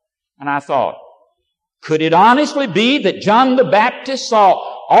 And I thought, could it honestly be that John the Baptist saw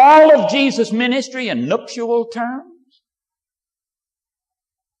all of Jesus' ministry in nuptial terms?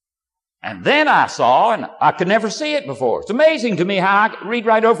 And then I saw, and I could never see it before. It's amazing to me how I read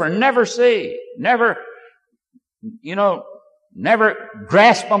right over and never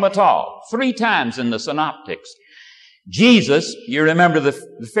grasp them at all. 3 times in the synoptics. Jesus, you remember the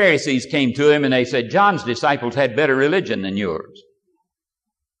Pharisees came to Him and they said, John's disciples had better religion than yours.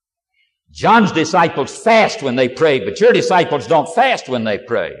 John's disciples fast when they pray, but your disciples don't fast when they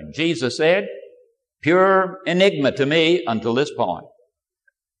pray. And Jesus said, pure enigma to me until this point.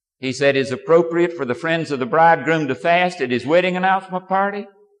 He said, it's appropriate for the friends of the bridegroom to fast at his wedding announcement party.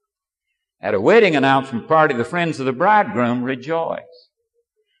 At a wedding announcement party, the friends of the bridegroom rejoice.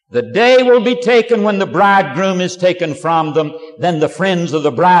 The day will be taken when the bridegroom is taken from them, then the friends of the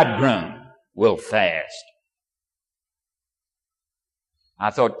bridegroom will fast.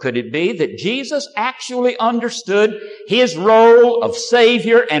 I thought, could it be that Jesus actually understood His role of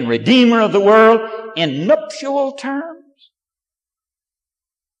Savior and Redeemer of the world in nuptial terms?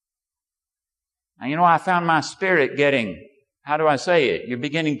 Now, you know, I found my spirit getting, how do I say it? You're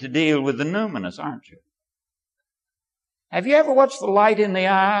beginning to deal with the numinous, aren't you? Have you ever watched the light in the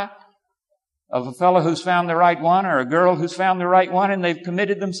eye of a fellow who's found the right one or a girl who's found the right one and they've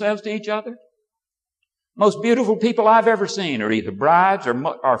committed themselves to each other? Most beautiful people I've ever seen are either brides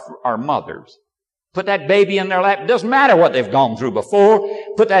or mothers. Put that baby in their lap. It doesn't matter what they've gone through before.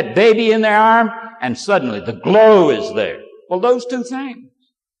 Put that baby in their arm and suddenly the glow is there. Well, those two things.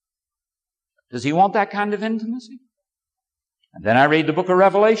 Does He want that kind of intimacy? And then I read the book of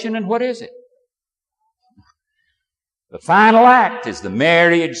Revelation, and what is it? The final act is the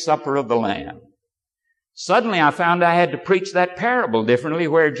marriage supper of the Lamb. Suddenly I found I had to preach that parable differently,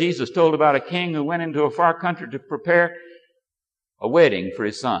 where Jesus told about a king who went into a far country to prepare a wedding for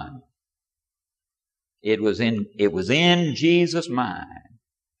his son. It was in Jesus' mind,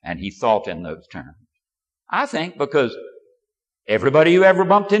 and He thought in those terms. I think because everybody you ever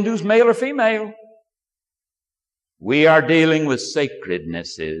bumped into is male or female. We are dealing with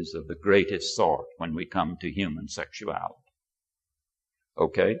sacrednesses of the greatest sort when we come to human sexuality.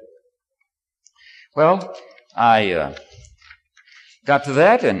 Okay? Well, I got to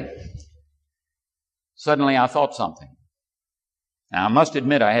that and suddenly I thought something. Now, I must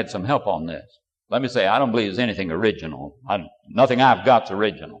admit I had some help on this. Let me say, I don't believe there's anything original. Nothing I've got's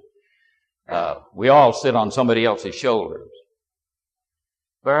original. We all sit on somebody else's shoulders.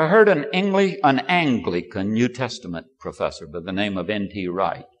 But I heard an Anglican New Testament professor by the name of N.T.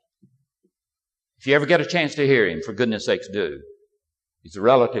 Wright. If you ever get a chance to hear him, for goodness sakes do. He's a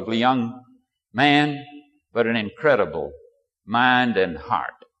relatively young man, but an incredible mind and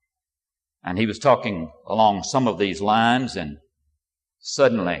heart. And he was talking along some of these lines, and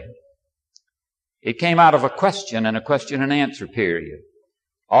suddenly it came out of a question and answer period.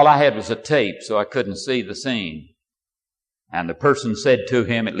 All I had was a tape, so I couldn't see the scene. And the person said to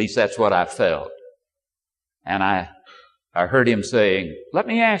him, at least that's what I felt. And I heard him saying, let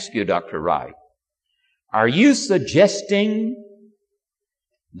me ask you, Dr. Wright, are you suggesting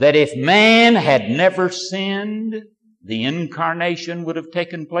that if man had never sinned, the incarnation would have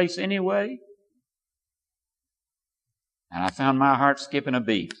taken place anyway? And I found my heart skipping a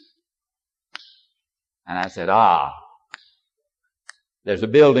beat. And I said, there's a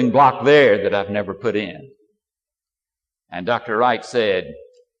building block there that I've never put in. And Dr. Wright said,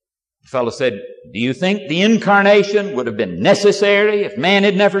 the fellow said, do you think the incarnation would have been necessary if man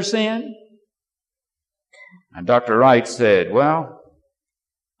had never sinned? And Dr. Wright said, well,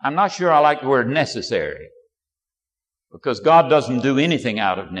 I'm not sure I like the word necessary, because God doesn't do anything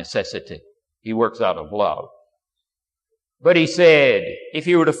out of necessity. He works out of love. But he said, if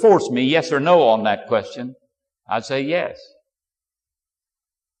you were to force me yes or no on that question, I'd say yes.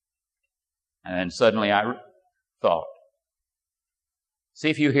 And then suddenly I thought, see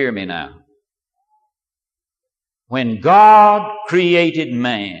if you hear me now. When God created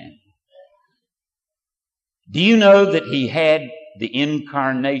man, do you know that He had the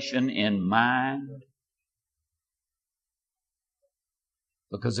incarnation in mind?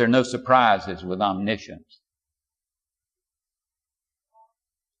 Because there are no surprises with omniscience.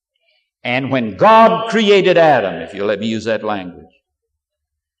 And when God created Adam, if you'll let me use that language,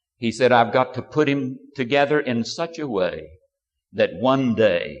 He said, I've got to put him together in such a way that one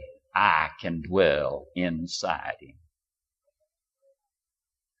day I can dwell inside him.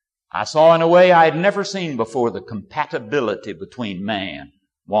 I saw in a way I had never seen before the compatibility between man,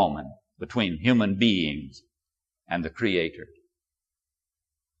 woman, between human beings and the Creator.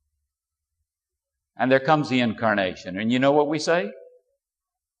 And there comes the incarnation. And you know what we say?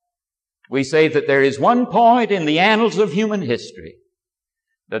 We say that there is one point in the annals of human history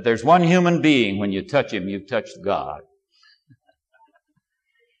that there's one human being, when you touch him, you've touched God.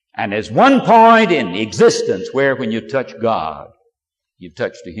 And there's one point in existence where when you touch God, you've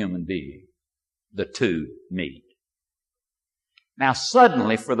touched a human being. The two meet. Now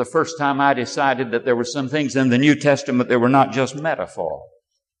suddenly, for the first time, I decided that there were some things in the New Testament that were not just metaphor.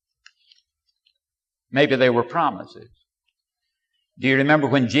 Maybe they were promises. Do you remember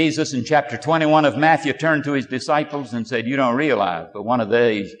when Jesus in chapter 21 of Matthew turned to His disciples and said, you don't realize, but one of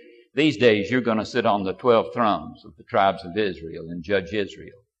these days you're going to sit on the 12 thrones of the tribes of Israel and judge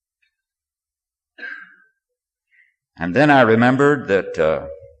Israel. And then I remembered that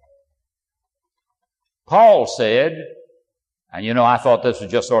Paul said, and you know, I thought this was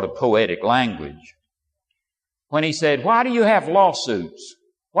just sort of poetic language, when he said, why do you have lawsuits?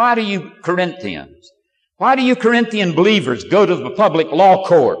 Why do you Corinthians? Why do you Corinthian believers go to the public law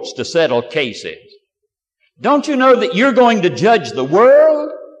courts to settle cases? Don't you know that you're going to judge the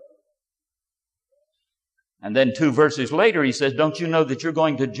world? And then 2 verses later he says, don't you know that you're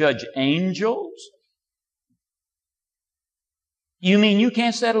going to judge angels? You mean you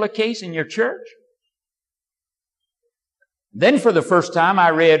can't settle a case in your church? Then for the first time I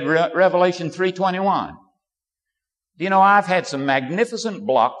read Revelation 3:21. You know, I've had some magnificent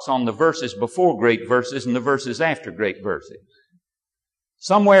blocks on the verses before great verses and the verses after great verses.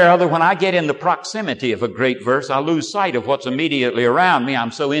 Somewhere or other, when I get in the proximity of a great verse, I lose sight of what's immediately around me. I'm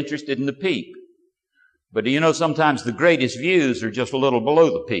so interested in the peak. But do you know, sometimes the greatest views are just a little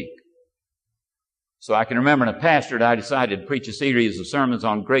below the peak. So I can remember in a pastorate, I decided to preach a series of sermons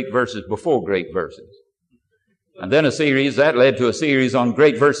on great verses before great verses. And then a series, that led to a series on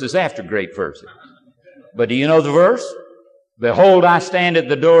great verses after great verses. But do you know the verse? Behold, I stand at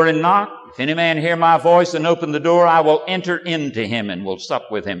the door and knock. If any man hear my voice and open the door, I will enter into him and will sup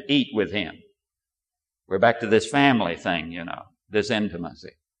with him, eat with him. We're back to this family thing, you know, this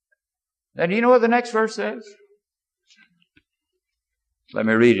intimacy. Then do you know what the next verse says? Let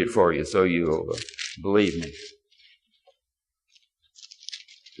me read it for you so you'll believe me.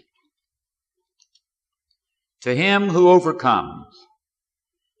 To him who overcomes,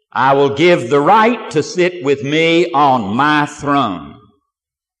 I will give the right to sit with me on my throne,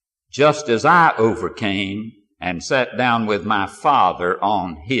 just as I overcame and sat down with my Father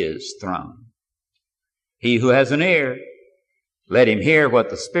on His throne. He who has an ear, let him hear what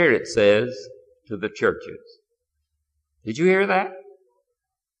the Spirit says to the churches. Did you hear that?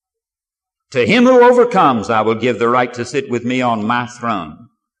 To him who overcomes, I will give the right to sit with me on my throne,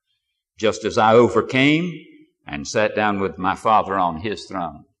 just as I overcame and sat down with my Father on His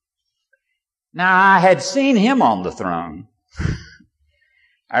throne. Now, I had seen Him on the throne.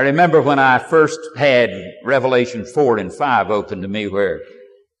 I remember when I first had Revelation 4 and 5 open to me, where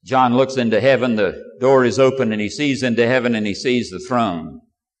John looks into heaven, the door is open, and he sees into heaven and he sees the throne.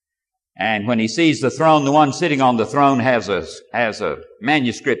 And when he sees the throne, the one sitting on the throne has a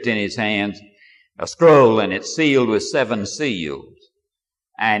manuscript in his hands, a scroll, and it's sealed with 7 seals.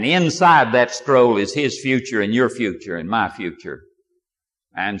 And inside that scroll is his future and your future and my future.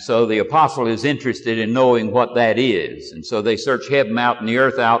 And so the apostle is interested in knowing what that is. And so they search heaven out and the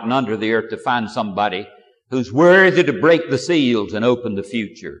earth out and under the earth to find somebody who's worthy to break the seals and open the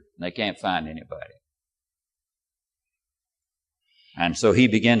future. And they can't find anybody. And so he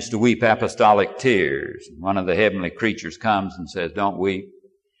begins to weep apostolic tears. One of the heavenly creatures comes and says, "Don't weep.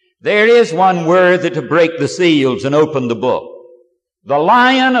 There is one worthy to break the seals and open the book. The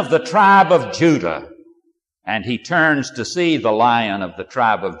Lion of the tribe of Judah." And he turns to see the Lion of the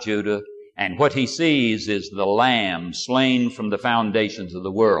tribe of Judah, and what he sees is the Lamb slain from the foundations of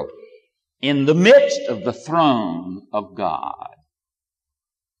the world in the midst of the throne of God.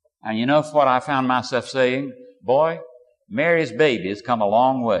 And you know what I found myself saying? Boy, Mary's baby has come a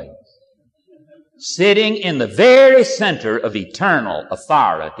long way. Sitting in the very center of eternal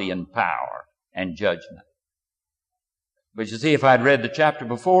authority and power and judgment. But you see, if I'd read the chapter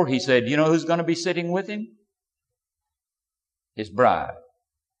before, he said, you know who's going to be sitting with him? His bride.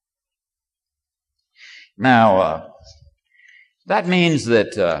 Now, that means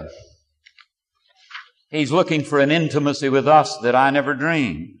that he's looking for an intimacy with us that I never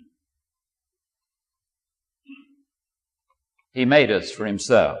dreamed. He made us for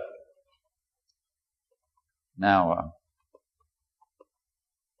himself. Now,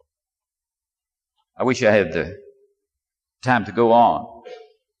 I wish I had the time to go on.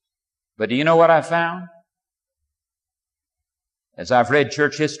 But do you know what I found? As I've read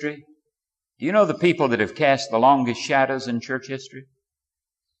church history, do you know the people that have cast the longest shadows in church history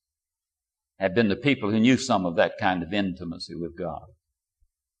have been the people who knew some of that kind of intimacy with God?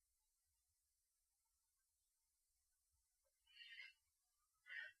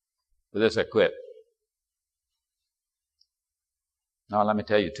 With this I quit. Now let me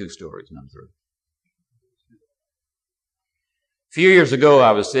tell you two stories and I'm through. A few years ago,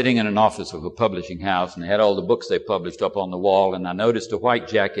 I was sitting in an office of a publishing house, and they had all the books they published up on the wall, and I noticed a white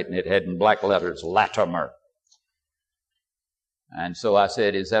jacket, and it had in black letters, Latimer. And so I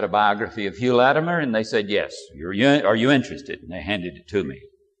said, "Is that a biography of Hugh Latimer?" And they said, "Yes. Are you interested?" And they handed it to me.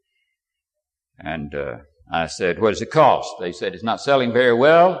 And I said, "What does it cost?" They said, "It's not selling very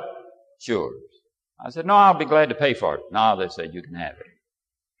well." "Sure." I said, "No, I'll be glad to pay for it." "No," they said, "you can have it."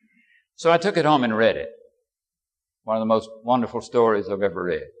 So I took it home and read it. One of the most wonderful stories I've ever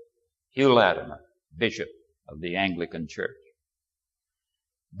read. Hugh Latimer, Bishop of the Anglican Church.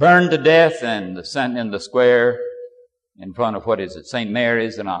 Burned to death in the square in front of, St.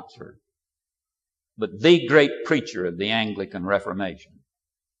 Mary's in Oxford. But the great preacher of the Anglican Reformation.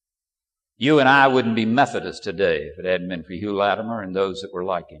 You and I wouldn't be Methodists today if it hadn't been for Hugh Latimer and those that were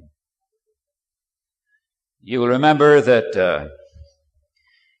like him. You will remember that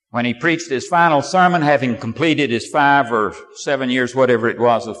when he preached his final sermon, having completed his 5 or 7 years, whatever it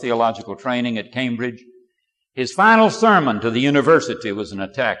was, of theological training at Cambridge, his final sermon to the university was an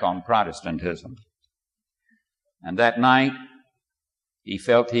attack on Protestantism. And that night, he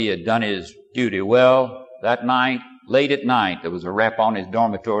felt he had done his duty well. That night, late at night, there was a rap on his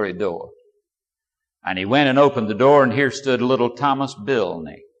dormitory door. And he went and opened the door, and here stood little Thomas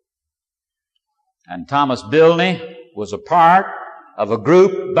Bilney. And Thomas Bilney was a part of a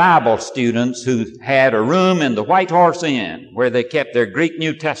group of Bible students who had a room in the White Horse Inn where they kept their Greek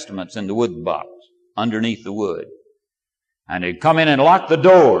New Testaments in the wood box underneath the wood. And they'd come in and lock the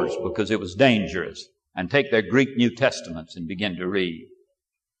doors because it was dangerous and take their Greek New Testaments and begin to read.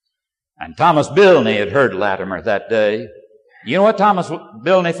 And Thomas Bilney had heard Latimer that day. You know what Thomas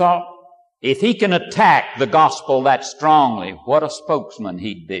Bilney thought? If he can attack the gospel that strongly, what a spokesman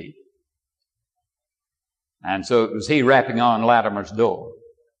he'd be. And so it was he rapping on Latimer's door.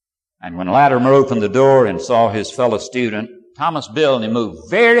 And when Latimer opened the door and saw his fellow student, Thomas Bilney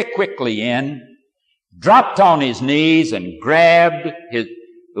moved very quickly in, dropped on his knees and grabbed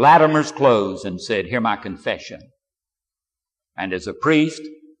Latimer's clothes and said, "Hear my confession." And as a priest,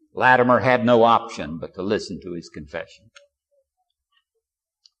 Latimer had no option but to listen to his confession.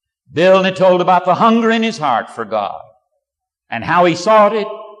 Bilney told about the hunger in his heart for God and how he sought it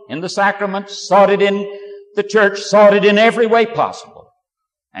in the sacraments, sought it in the church, sought it in every way possible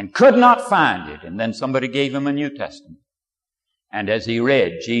and could not find it. And then somebody gave him a New Testament. And as he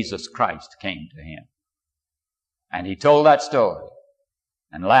read, Jesus Christ came to him. And he told that story.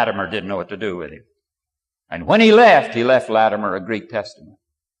 And Latimer didn't know what to do with him. And when he left Latimer a Greek Testament.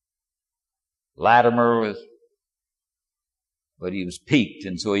 Latimer he was piqued,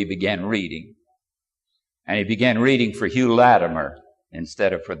 and so he began reading. And he began reading for Hugh Latimer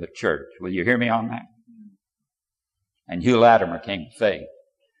instead of for the church. Will you hear me on that? And Hugh Latimer came to faith.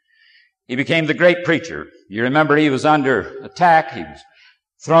 He became the great preacher. You remember he was under attack. He was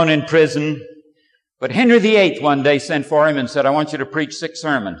thrown in prison. But Henry VIII one day sent for him and said, I want you to preach 6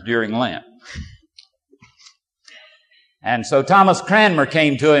 sermons during Lent. And so Thomas Cranmer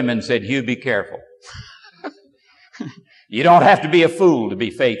came to him and said, Hugh, be careful. You don't have to be a fool to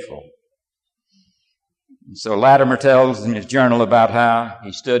be faithful. And so Latimer tells in his journal about how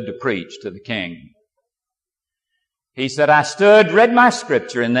he stood to preach to the king. He said, I stood, read my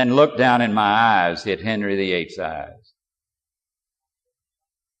scripture, and then looked down and my eyes hit Henry VIII's eyes.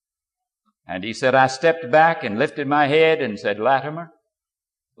 And he said, I stepped back and lifted my head and said, Latimer,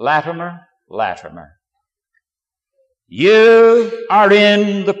 Latimer, Latimer, you are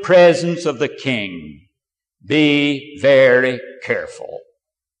in the presence of the king. Be very careful.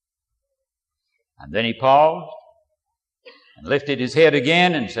 And then he paused and lifted his head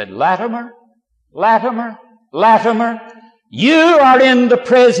again and said, Latimer, Latimer, Latimer, you are in the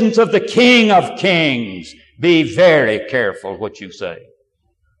presence of the King of Kings. Be very careful what you say.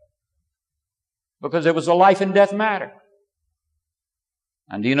 Because it was a life and death matter.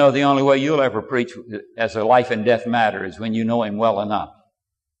 And do you know the only way you'll ever preach as a life and death matter is when you know him well enough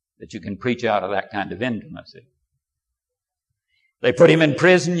that you can preach out of that kind of intimacy. They put him in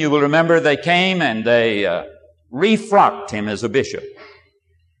prison. You will remember they came and they refrocked him as a bishop.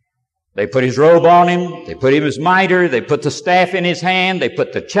 They put his robe on him. They put him his mitre. They put the staff in his hand. They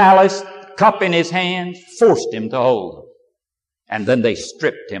put the chalice, cup in his hand, forced him to hold them. And then they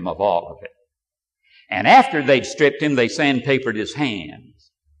stripped him of all of it. And after they'd stripped him, they sandpapered his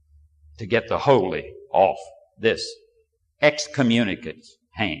hands to get the holy off this excommunicate's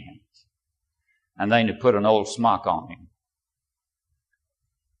hands. And then they put an old smock on him.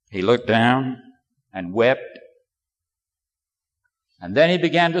 He looked down and wept. And then he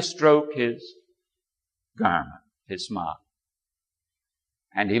began to stroke his garment, his smock.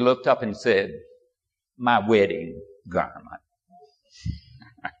 And he looked up and said, my wedding garment.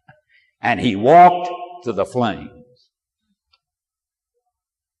 And he walked to the flames.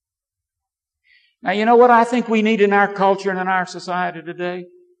 Now, you know what I think we need in our culture and in our society today?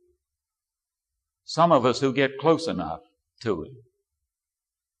 Some of us who get close enough to it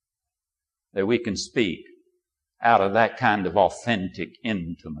that we can speak out of that kind of authentic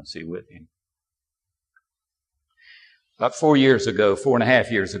intimacy with him. About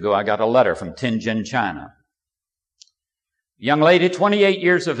 4.5 years ago, I got a letter from Tianjin, China. A young lady, 28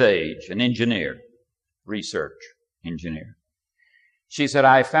 years of age, an engineer, research engineer. She said,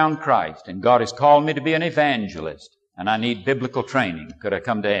 I found Christ and God has called me to be an evangelist and I need biblical training. Could I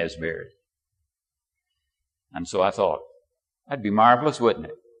come to Asbury? And so I thought, that'd be marvelous, wouldn't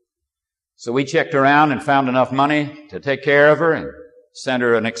it? So we checked around and found enough money to take care of her and sent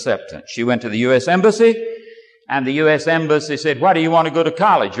her an acceptance. She went to the U.S. Embassy, and the U.S. Embassy said, why do you want to go to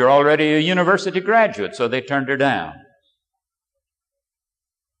college? You're already a university graduate. So they turned her down.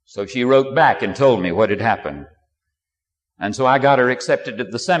 So she wrote back and told me what had happened. And so I got her accepted at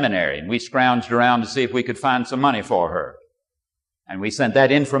the seminary, and we scrounged around to see if we could find some money for her. And we sent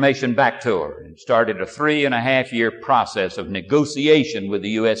that information back to her and started a 3.5-year process of negotiation with the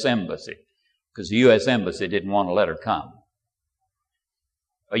U.S. Embassy, because the U.S. Embassy didn't want to let her come.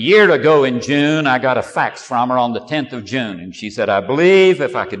 A year ago in June, I got a fax from her on the 10th of June, and she said, I believe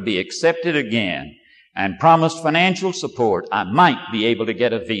if I could be accepted again and promised financial support, I might be able to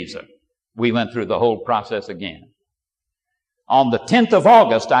get a visa. We went through the whole process again. On the 10th of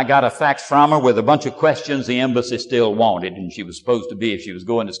August, I got a fax from her with a bunch of questions the embassy still wanted, and she was supposed to be if she was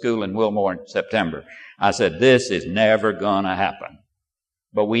going to school in Wilmore in September. I said, this is never going to happen.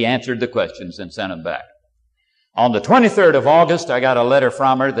 But we answered the questions and sent them back. On the 23rd of August, I got a letter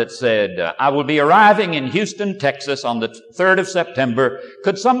from her that said, I will be arriving in Houston, Texas on the 3rd of September.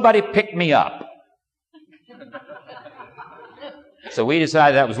 Could somebody pick me up? So we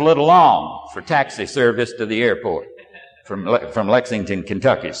decided that was a little long for taxi service to the airport from Lexington,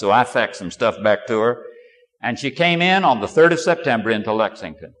 Kentucky. So I faxed some stuff back to her, and she came in on the 3rd of September into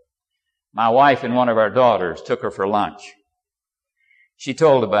Lexington. My wife and one of our daughters took her for lunch. She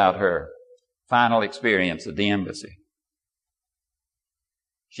told about her final experience at the embassy.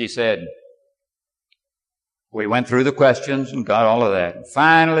 She said, we went through the questions and got all of that. And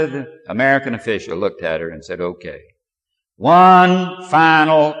finally, the American official looked at her and said, okay, one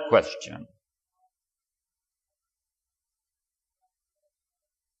final question.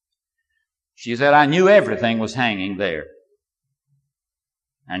 She said, I knew everything was hanging there.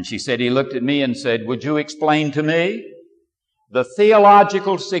 And she said, he looked at me and said, would you explain to me the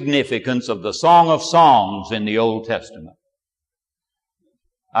theological significance of the Song of Songs in the Old Testament?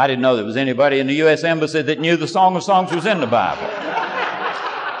 I didn't know there was anybody in the U.S. Embassy that knew the Song of Songs was in the Bible.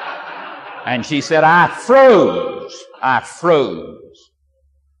 And she said, I froze.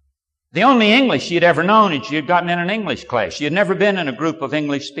 The only English she had ever known, and she had gotten in an English class. She had never been in a group of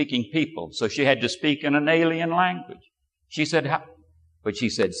English-speaking people, so she had to speak in an alien language. She said, how? But she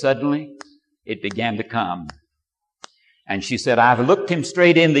said, suddenly, it began to come. And she said, I've looked him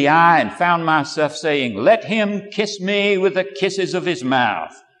straight in the eye and found myself saying, let him kiss me with the kisses of his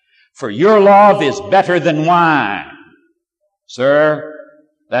mouth, for your love is better than wine. Sir,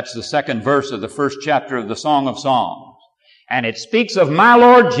 that's the second verse of the first chapter of the Song of Songs. And it speaks of my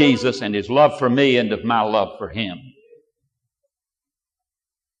Lord Jesus and his love for me and of my love for him.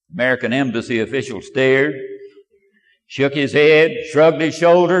 American embassy official stared, shook his head, shrugged his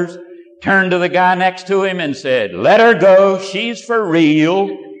shoulders, turned to the guy next to him and said, let her go, she's for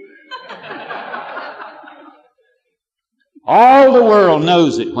real. All the world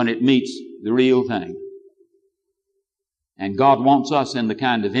knows it when it meets the real thing. And God wants us in the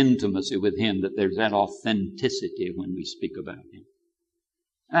kind of intimacy with him that there's that authenticity when we speak about him.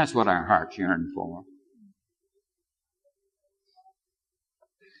 That's what our hearts yearn for.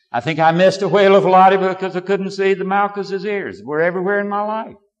 I think I missed a whale of a lot of it because I couldn't see the Malchus Ears. We're everywhere in my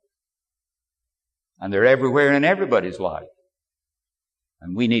life. And they're everywhere in everybody's life.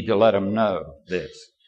 And we need to let them know this.